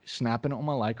snapping it on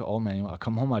my Leica all manual. I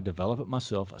come home, I develop it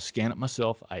myself, I scan it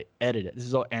myself, I edit it. This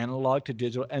is all analog to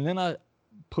digital, and then I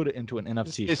put it into an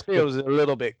NFT. This The feels a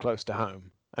little bit close to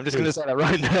home. I'm just going Dude, to say that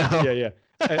right now. yeah, yeah.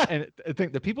 And I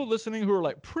think the people listening who are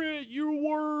like, print your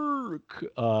work,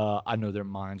 I know their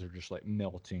minds are just like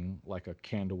melting like a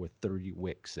candle with 30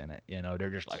 wicks in it. You know, they're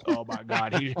just like, oh my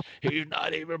God, he's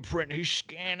not even printing, he's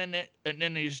scanning it, and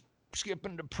then he's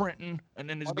skipping to printing, and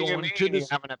then he's What do you going to mean you this.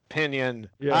 have an opinion?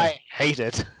 Yeah. I hate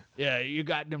it. Yeah, you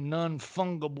got them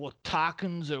non-fungible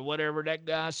tokens or whatever that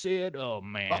guy said. Oh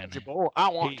man, Fungible. I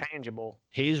want he tangible.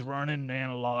 he's running the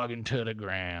analog into the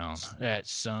ground. That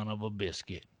son of a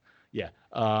biscuit. Yeah.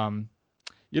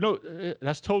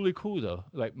 That's totally cool though.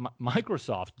 Like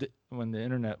Microsoft, when the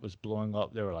internet was blowing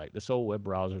up, they were like, this whole web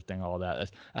browser thing, all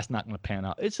that's not going to pan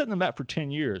out. It set them back for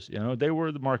 10 years. You know, they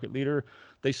were the market leader.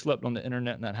 They slept on the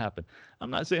internet, and that happened.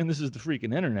 I'm not saying this is the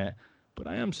freaking internet, but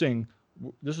I am saying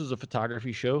this is a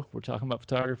photography show. We're talking about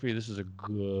photography. This is a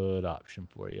good option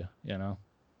for you. You know.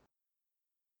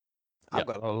 I've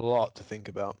got a lot to think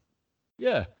about.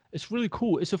 Yeah, it's really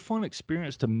cool. It's a fun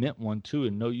experience to mint one too,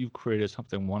 and know you've created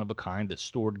something one of a kind that's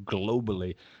stored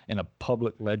globally in a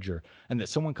public ledger, and that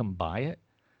someone can buy it,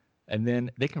 and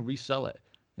then they can resell it.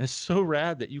 And it's so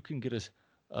rad that you can get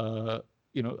a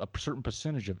certain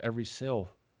percentage of every sale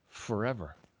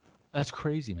forever. That's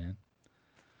crazy, man.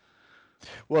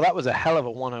 Well, that was a hell of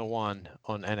a 101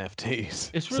 on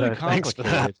NFTs. It's really So thanks for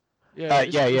that.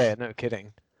 complicated. Yeah, Yeah, no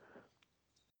kidding.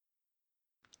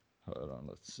 Hold on,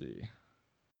 let's see.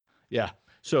 Yeah,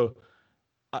 so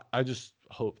I just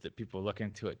hope that people look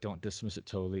into it, don't dismiss it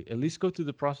totally. At least go through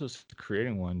the process of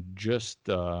creating one. Just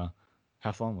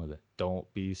have fun with it.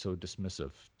 Don't be so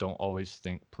dismissive. Don't always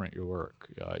think print your work.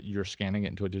 You're scanning it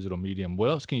into a digital medium. What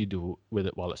else can you do with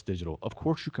it while it's digital? Of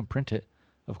course you can print it.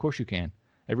 Of course you can.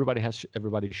 Everybody has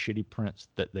everybody's shitty prints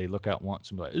that they look at once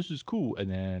and be like, this is cool, and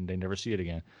then they never see it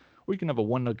again. Or you can have a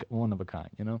one of a kind.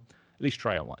 You know, at least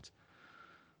try it once.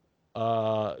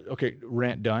 Okay,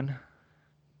 rant done.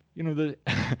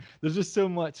 There's just so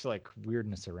much like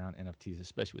weirdness around NFTs,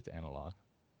 especially with the analog.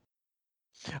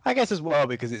 I guess as well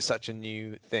because it's such a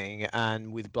new thing,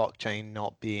 and with blockchain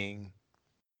not being,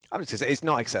 I was just say it's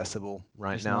not accessible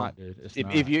right It's now. not, dude. It's if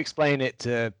not. if you explain it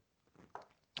to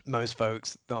most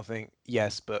folks, they'll think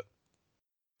yes, but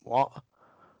what?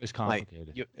 It's Like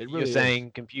complicated. you're, It you're really is.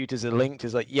 saying computers are linked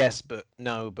is like yes, but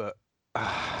no, but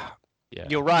Yeah.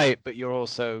 you're right, but you're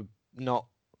also not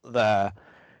there.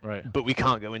 Right. But we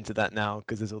can't go into that now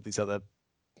because there's all these other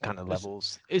kind of It's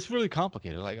levels. it's really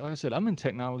complicated. Like I said, I'm in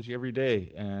technology every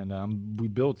day, and we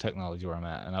build technology where I'm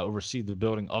at, and I oversee the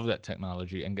building of that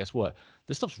technology. And guess what?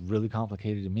 This stuff's really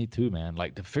complicated to me too, man.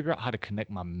 Like, to figure out how to connect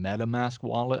my MetaMask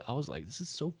wallet, I was like, this is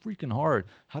so freaking hard.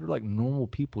 How do like normal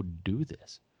people do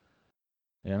this?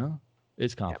 You know,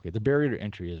 it's complicated. The barrier to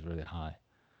entry is really high.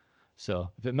 So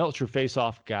if it melts your face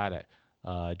off, got it.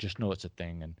 Just know it's a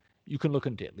thing, and you can look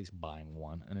into at least buying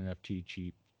an NFT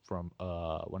cheap from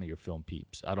one of your film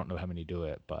peeps. I don't know how many do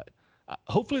it, but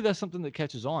hopefully that's something that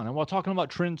catches on. And while talking about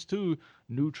trends too,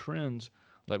 new trends,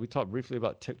 like we talked briefly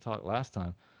about TikTok last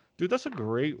time, dude, that's a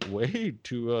great way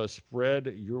to spread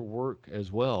your work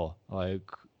as well. Like,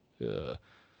 uh,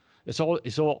 It's all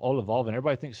evolving.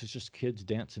 Everybody thinks it's just kids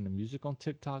dancing to music on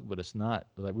TikTok, but it's not.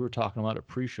 Like we were talking about at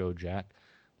pre-show, Jack.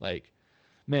 Like,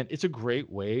 man, it's a great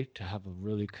way to have a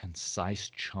really concise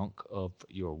chunk of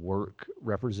your work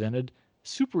represented.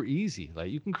 Super easy.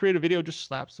 Like you can create a video, just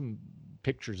slap some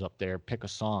pictures up there, pick a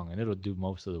song, and it'll do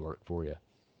most of the work for you.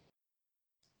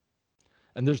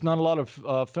 And there's not a lot of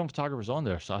film photographers on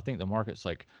there, so I think the market's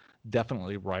like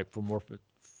definitely ripe for more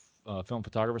film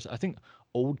photographers. I think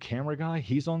old camera guy,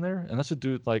 he's on there, and that's a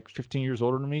dude like 15 years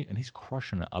older than me, and he's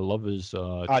crushing it. I love his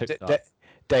TikTok.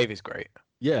 Dave is great.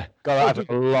 Yeah. God, I Oh, have dude,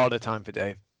 a lot of time for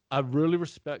Dave. I really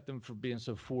respect them for being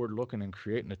so forward looking and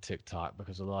creating a TikTok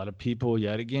because a lot of people,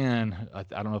 yet again, I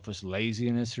don't know if it's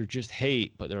laziness or just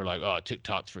hate, but they're like, oh,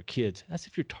 TikTok's for kids. That's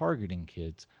if you're targeting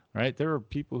kids, right? There are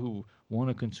people who want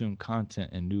to consume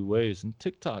content in new ways, and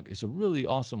TikTok is a really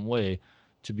awesome way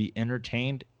to be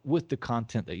entertained with the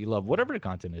content that you love, whatever the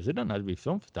content is. It doesn't have to be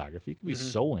film photography, it could be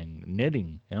sewing,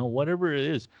 knitting, whatever it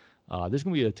is. There's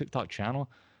going to be a TikTok channel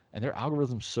and their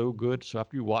algorithm's so good. So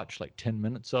after you watch like 10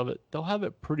 minutes of it, they'll have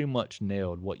it pretty much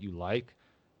nailed what you like.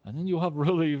 And then you'll have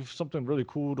really something really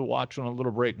cool to watch on a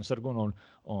little break instead of going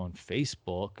on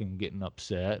Facebook and getting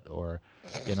upset or,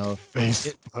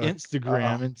 Facebook.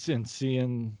 Instagram and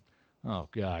seeing, oh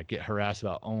God, get harassed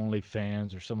about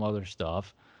OnlyFans or some other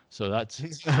stuff. So that's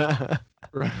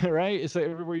right. It's like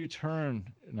everywhere you turn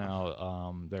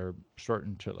now, they're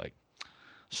starting to like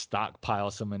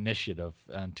stockpile some initiative.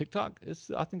 And TikTok,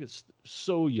 I think it's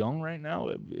so young right now.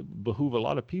 It behoove a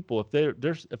lot of people if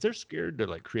they're scared to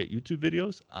like create YouTube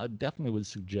videos. I definitely would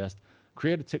suggest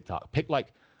create a TikTok. Pick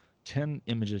like 10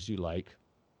 images you like,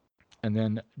 and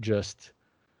then just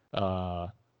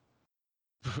throw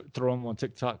them on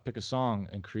TikTok. Pick a song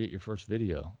and create your first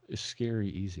video. It's scary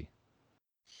easy.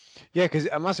 Yeah, because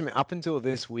I must admit, up until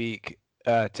this week,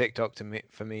 TikTok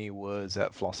for me was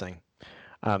flossing.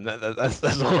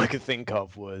 That's all I could think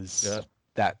of was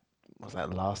that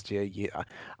last year.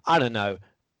 I don't know,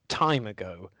 time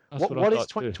ago. That's What is thought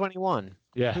too. 2021?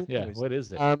 Yeah, Who yeah. knows? What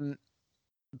is it?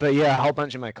 But yeah, a whole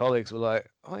bunch of my colleagues were like,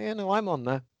 "Oh yeah, no, I'm on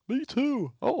there. Me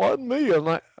too. Oh, I'm me." I'm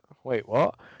like, "Wait,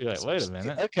 what?" You're like, wait a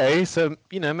minute. Okay, so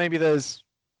maybe there's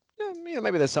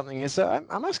maybe there's something here. So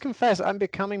I must confess, I'm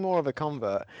becoming more of a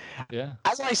convert. Yeah.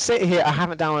 As I sit here, I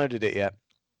haven't downloaded it yet,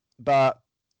 but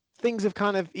things have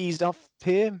kind of eased off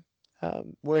here.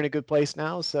 We're in a good place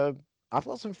now, so I've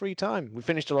got some free time. We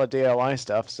finished a lot of DIY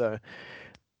stuff, so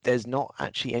there's not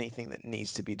actually anything that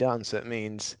needs to be done. So it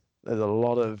means there's a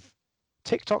lot of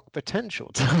TikTok potential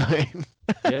time.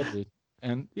 Yeah, dude.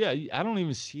 And yeah, I don't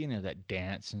even see any of that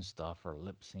dance and stuff or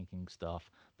lip syncing stuff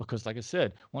because, like I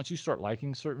said, once you start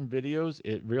liking certain videos,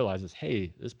 it realizes,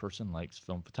 hey, this person likes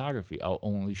film photography. I'll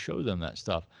only show them that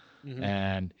stuff.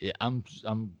 And I'm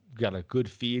got a good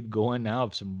feed going now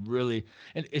of some really,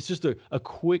 and it's just a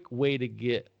quick way to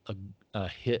get a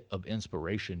hit of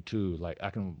inspiration too. Like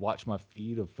I can watch my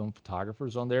feed of film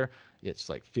photographers on there. It's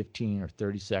like 15 or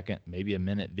 30-second, maybe a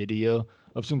minute video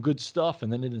of some good stuff,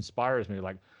 and then it inspires me.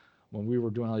 Like when we were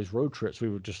doing all these road trips, we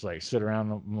would just like sit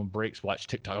around on breaks, watch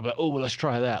TikTok. I'm like, oh, well, let's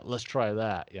try that. Let's try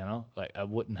that. Like I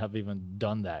wouldn't have even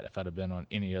done that if I'd have been on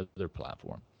any other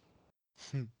platform.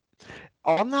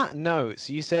 On that note,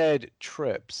 so you said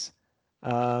trips.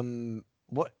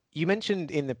 What you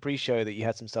mentioned in the pre-show that you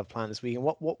had some stuff planned this weekend.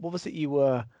 What was it you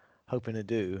were hoping to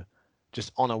do,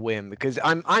 just on a whim? Because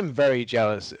I'm very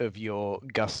jealous of your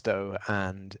gusto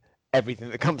and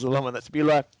everything that comes along with it. To be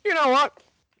like, you know what?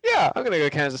 Yeah, I'm gonna go to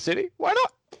Kansas City. Why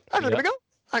not? I'm gonna go.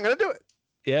 I'm gonna do it.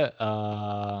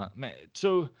 Yeah, man.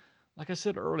 So, like I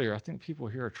said earlier, I think people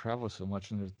here travel so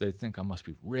much and they think I must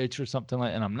be rich or something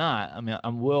like, and I'm not. I mean,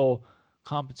 I'm well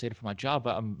compensated for my job,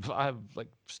 but I have like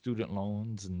student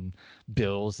loans and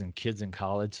bills and kids in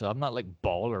college, so I'm not like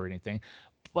baller or anything.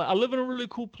 But I live in a really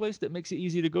cool place that makes it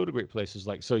easy to go to great places.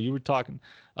 Like, so you were talking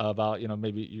about,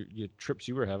 maybe your trips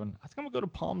you were having. I think I'm gonna go to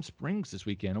Palm Springs this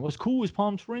weekend. And what's cool is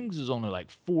Palm Springs is only like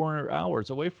 4 hours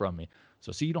away from me.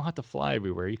 So see, you don't have to fly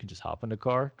everywhere. You can just hop in the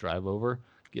car, drive over,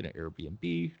 get an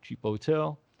Airbnb, cheap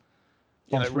hotel.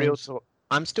 Yeah, Palm like real Springs. talk.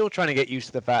 I'm still trying to get used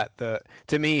to the fact that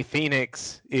to me,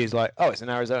 Phoenix is like, oh, it's in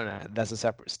Arizona. That's a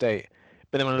separate state.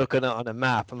 But then when I look at it on a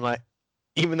map, I'm like,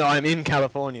 even though I'm in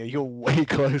California, you're way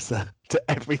closer to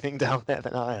everything down there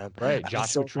than I am. Right. And I Joshua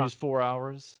still Tree can't. is 4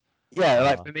 hours. Yeah,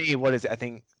 like for me, what is it? I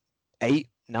think 8,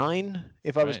 9.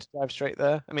 If I was Right. to drive straight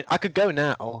there, I mean, I could go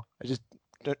now. I just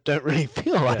don't really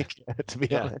feel like it, to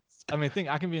be honest. I mean,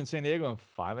 I can be in San Diego in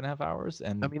 5.5 hours,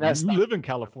 and I mean, you live in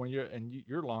California, and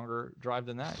you're longer drive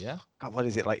than that. Yeah. God, what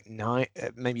is it, like 9,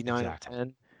 maybe 9 Exactly. or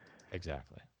 10?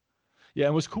 Exactly. Yeah,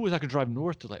 and what's cool is I could drive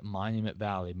north to like Monument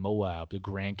Valley, Moab, the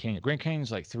Grand Canyon. Grand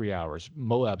Canyon's like 3 hours.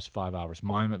 Moab's 5 hours.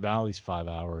 Monument Valley's 5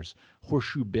 hours.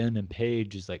 Horseshoe Bend and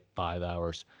Page is like 5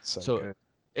 hours. So So good.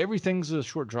 everything's a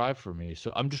short drive for me.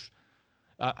 So I'm just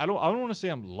I don't want to say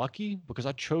I'm lucky because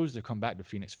I chose to come back to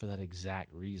Phoenix for that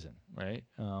exact reason, right?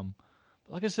 But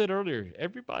like I said earlier,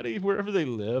 everybody wherever they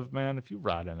live, man, if you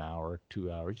ride an hour,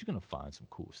 2 hours, you're gonna find some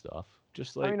cool stuff.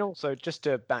 Just I like mean, also, just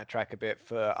to backtrack a bit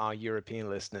for our European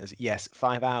listeners, yes,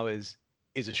 5 hours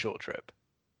is a short trip.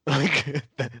 Like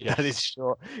that is yes,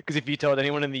 short. Because if you told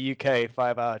anyone in the UK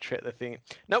 5 hour trip, they think,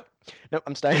 nope, nope,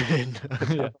 I'm staying in.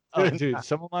 yeah. I'm doing Dude, that.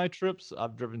 some of my trips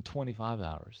I've driven 25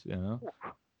 hours.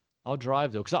 I'll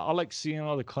drive though, because I like seeing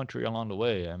all the country along the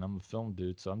way, and I'm a film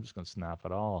dude, so I'm just gonna snap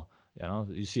it all.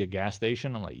 You see a gas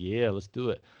station, I'm like, yeah, let's do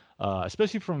it.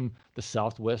 Especially from the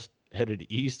Southwest headed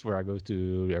east, where I go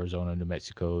to Arizona, New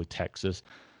Mexico, Texas.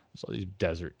 It's all these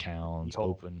desert towns, Yeehaw.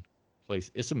 open place.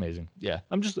 It's amazing. Yeah,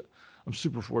 I'm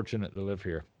super fortunate to live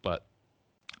here. But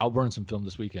I'll burn some film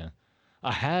this weekend.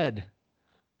 I had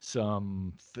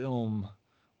some film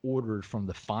ordered from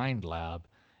the Find Lab,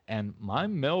 and my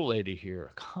mail lady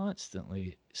here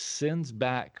constantly sends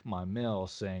back my mail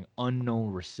saying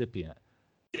unknown recipient.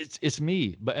 It's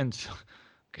me, but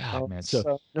God, Oh, man. So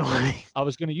so annoying. I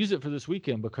was going to use it for this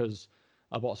weekend because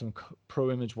I bought some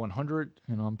Pro Image 100.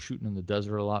 I'm shooting in the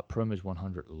desert a lot. Pro Image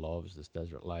 100 loves this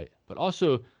desert light, but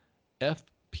also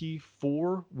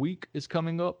FP4 week is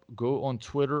coming up. Go on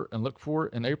Twitter and look for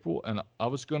it in April. And I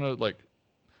was gonna like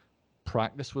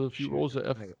practice with a few Shoot. rolls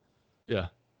of yeah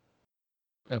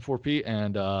F4P,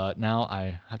 and now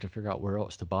I have to figure out where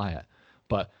else to buy it.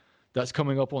 But that's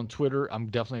coming up on Twitter. I'm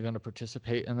definitely going to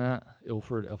participate in that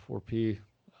Ilford F4P.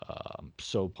 I'm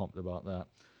so pumped about that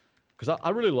because I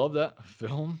really love that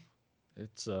film.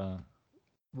 It's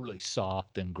really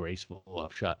soft and graceful.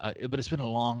 But it's been a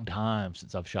long time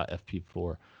since I've shot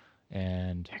FP4,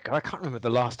 and Yeah, God, I can't remember the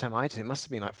last time I did. It must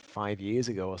have been like 5 years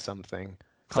ago or something.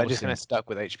 Because I I was just kind saying, of stuck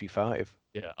with HP5.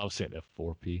 yeah, I was saying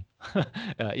F4P.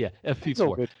 Yeah, It's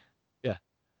all FP4. good. Yeah,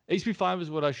 HP5 is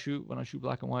what I shoot when I shoot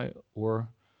black and white, or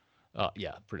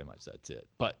yeah, pretty much that's it.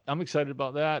 But I'm excited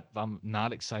about that. I'm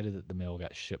not excited that the mail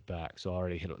got shipped back. So I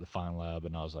already hit up the Fine Lab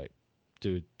and I was like,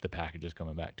 dude, the package is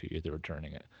coming back to you. They're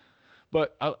returning it.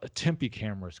 But a Tempe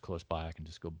camera is close by. I can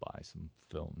just go buy some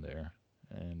film there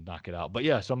and knock it out. But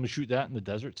yeah, so I'm gonna shoot that in the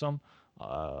desert some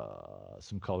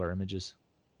color images,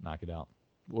 knock it out.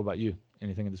 What about you?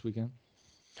 Anything this weekend?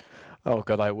 Oh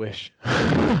God, I wish.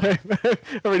 I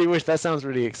really wish. That sounds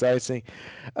really exciting.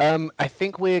 I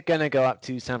think we're gonna go up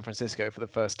to San Francisco for the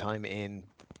first time in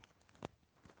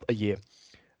a year,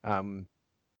 um,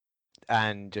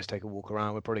 and just take a walk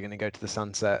around. We're probably gonna go to the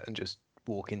Sunset and just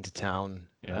walk into town,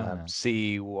 Yeah, man.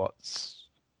 see what's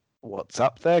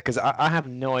up there, because I have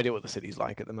no idea what the city's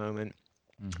like at the moment.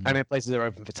 I Hmm. know places are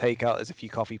open for takeout. There's a few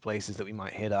coffee places that we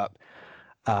might hit up.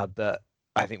 But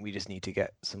I think we just need to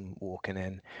get some walking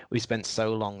in. We spent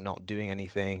so long not doing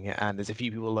anything, and there's a few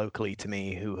people locally to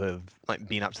me who have like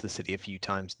been up to the city a few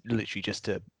times, literally just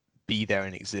to be there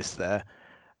and exist there.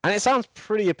 And it sounds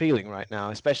pretty appealing right now,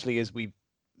 especially as we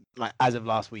like as of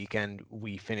last weekend,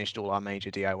 we finished all our major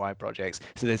DIY projects.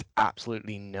 So there's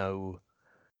absolutely no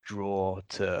draw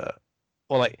to,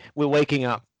 or like we're waking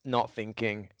up not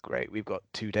thinking, great, we've got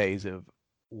 2 days of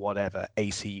whatever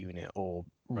AC unit or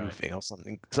Right. roofing or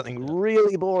something Yeah.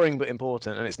 really boring but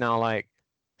important, and it's now like,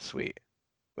 sweet,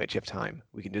 we actually have time.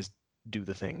 We can just do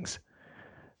the things.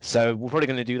 So we're probably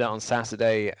going to do that on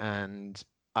Saturday, and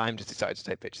I'm just excited to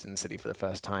take pictures in the city for the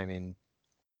first time in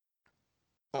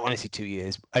honestly 2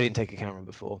 years. I didn't take a camera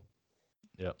before,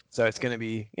 Yep. so it's going to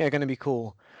be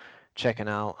cool checking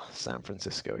out San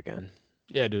Francisco again.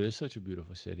 Yeah, dude, it's such a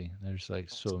beautiful city. There's like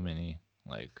so many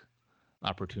like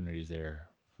opportunities there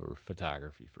for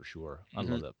photography for sure. I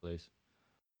Mhm. love that place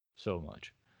so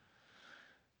much.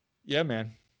 Yeah,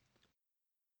 man.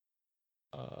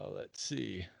 Let's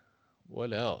see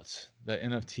what else. The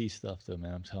NFT stuff, though,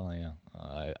 man. I'm telling you,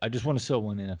 I just want to sell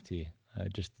one NFT,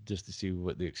 just to see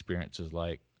what the experience is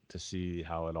like, to see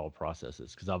how it all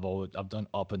processes. Because I've done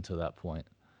up until that point,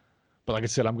 but like I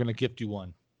said, I'm gonna gift you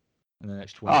one in the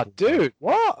next Oh, 24 hours. dude,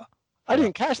 what? I Yeah,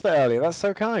 didn't catch that earlier. That's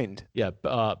so kind. yeah.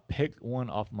 Pick one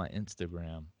off my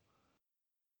Instagram.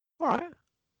 All right,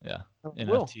 Yeah, I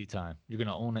will. NFT time. You're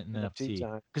gonna own it in NFT NFT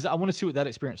time. because I want to see what that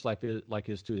experience like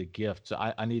is to the gift. So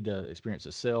I need to experience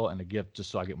the sell and the gift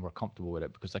just so I get more comfortable with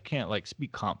it because I can't like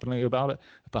speak confidently about it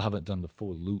if I haven't done the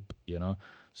full loop.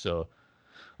 So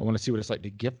I want to see what it's like to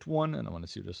gift one, and I want to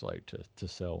see what it's like to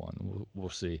sell one. We'll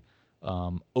see.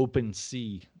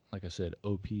 OpenSea, like I said,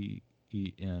 OpenSea.com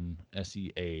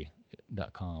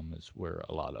is where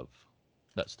a lot of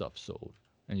that stuff sold,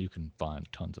 and you can find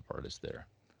tons of artists there.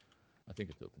 I think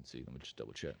it's OpenSea. Let me just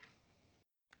double check.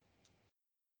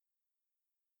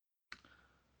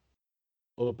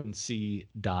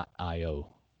 OpenSea.io,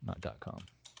 not .com.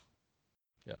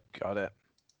 Yeah. Got it.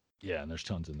 Yeah, and there's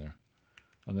tons in there.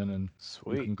 And then you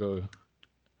Sweet. can go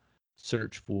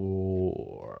search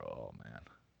for, oh man,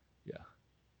 yeah,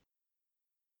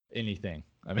 anything.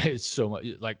 I mean, it's so much.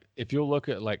 Like, if you'll look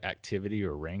at like activity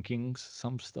or rankings,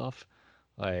 some stuff,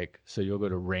 like, so you'll go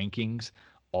to rankings,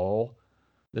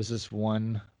 there's this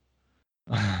one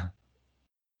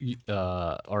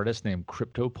artist named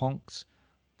CryptoPunks.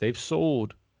 They've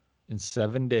sold in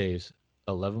 7 days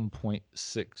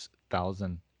 11.6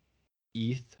 thousand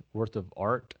ETH worth of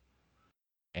art,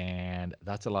 and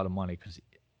that's a lot of money because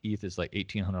ETH is like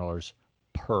 $1,800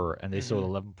 per, and they sold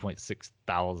 11.6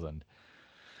 thousand.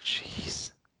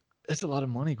 Jeez. It's a lot of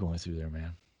money going through there,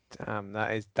 man. Damn,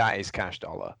 that is cash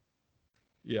dollar.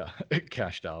 Yeah,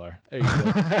 cash dollar. There you go.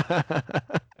 I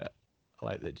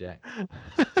like that, Jack.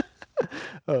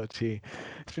 Oh, gee.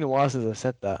 It's been a while since I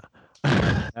said that.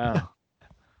 Oh.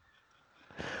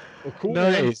 Well, cool,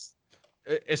 man. Nice.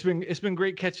 It's been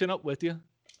great catching up with you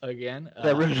again.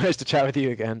 Yeah, really nice to chat with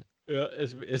you again. Yeah,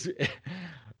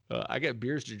 I got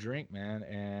beers to drink, man,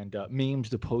 and memes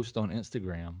to post on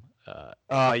Instagram.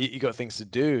 Oh, you got things to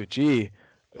do. Gee.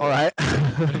 All right.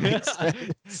 Makes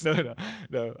sense. No.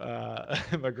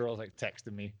 My girl's like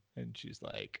texting me, and she's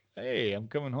like, "Hey, I'm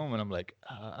coming home," and I'm like,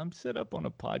 "I'm set up on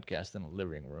a podcast in a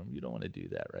living room. You don't want to do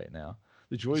that right now.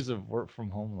 The joys of work from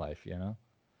home life, you know."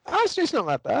 Actually, it's not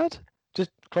that bad.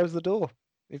 Just close the door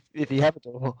if you have a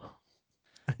door.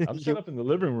 I'm set up in the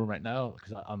living room right now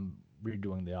because I'm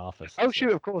redoing the office. Oh,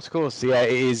 shoot, of course. Yeah,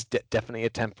 it is definitely a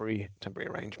temporary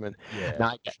arrangement. Yeah. Now,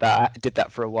 I get that. I did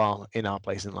that for a while in our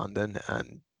place in London,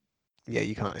 and yeah,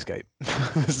 you can't escape.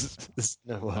 There's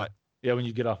no Yeah, when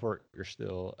you get off work, you're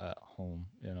still at home.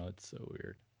 You know, it's so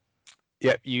weird.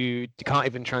 Yeah, you can't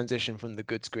even transition from the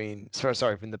good screen.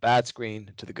 Sorry, from the bad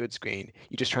screen to the good screen.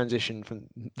 You just transition from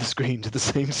the screen to the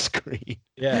same screen.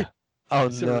 Yeah. Oh,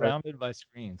 You're no. surrounded by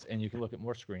screens, and you can look at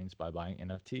more screens by buying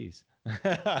NFTs.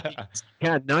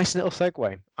 Yeah, nice little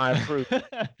segue. I approve.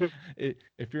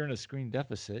 If you're in a screen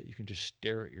deficit, you can just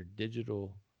stare at your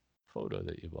digital photo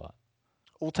that you bought.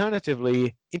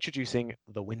 Alternatively, introducing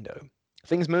the window.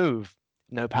 Things move,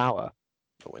 no power.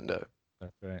 The window.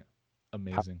 That's right.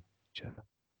 Amazing.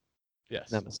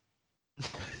 Yes. Nemesis.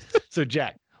 So,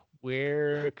 Jack,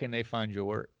 where can they find your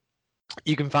work?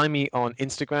 You can find me on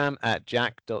Instagram at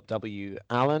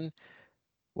jack.wallen.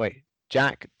 Wait,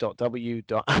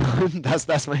 jack.w.allen. That's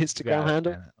my Instagram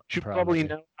handle. Man. Should probably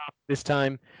know this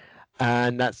time.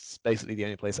 And that's basically the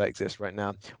only place I exist right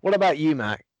now. What about you,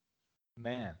 Mac?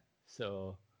 Man,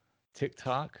 so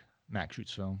TikTok, Mac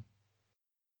Shoots Film.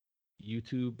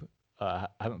 YouTube, I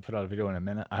haven't put out a video in a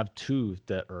minute. I have 2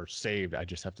 that are saved. I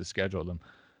just have to schedule them.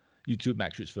 YouTube,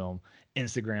 Mac Shoots Film.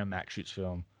 Instagram, Mac Shoots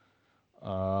Film.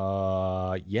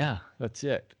 Yeah, that's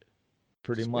it.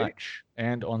 Pretty much.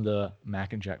 And on the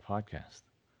Mac and Jack podcast.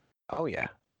 Oh, yeah.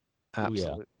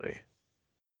 Absolutely. Oh, yeah.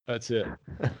 That's it.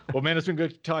 Well, man, it's been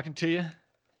good talking to you.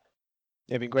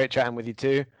 It's been great chatting with you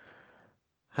too.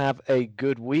 Have a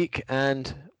good week,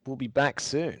 and we'll be back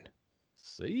soon.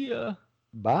 See ya.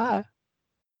 Bye.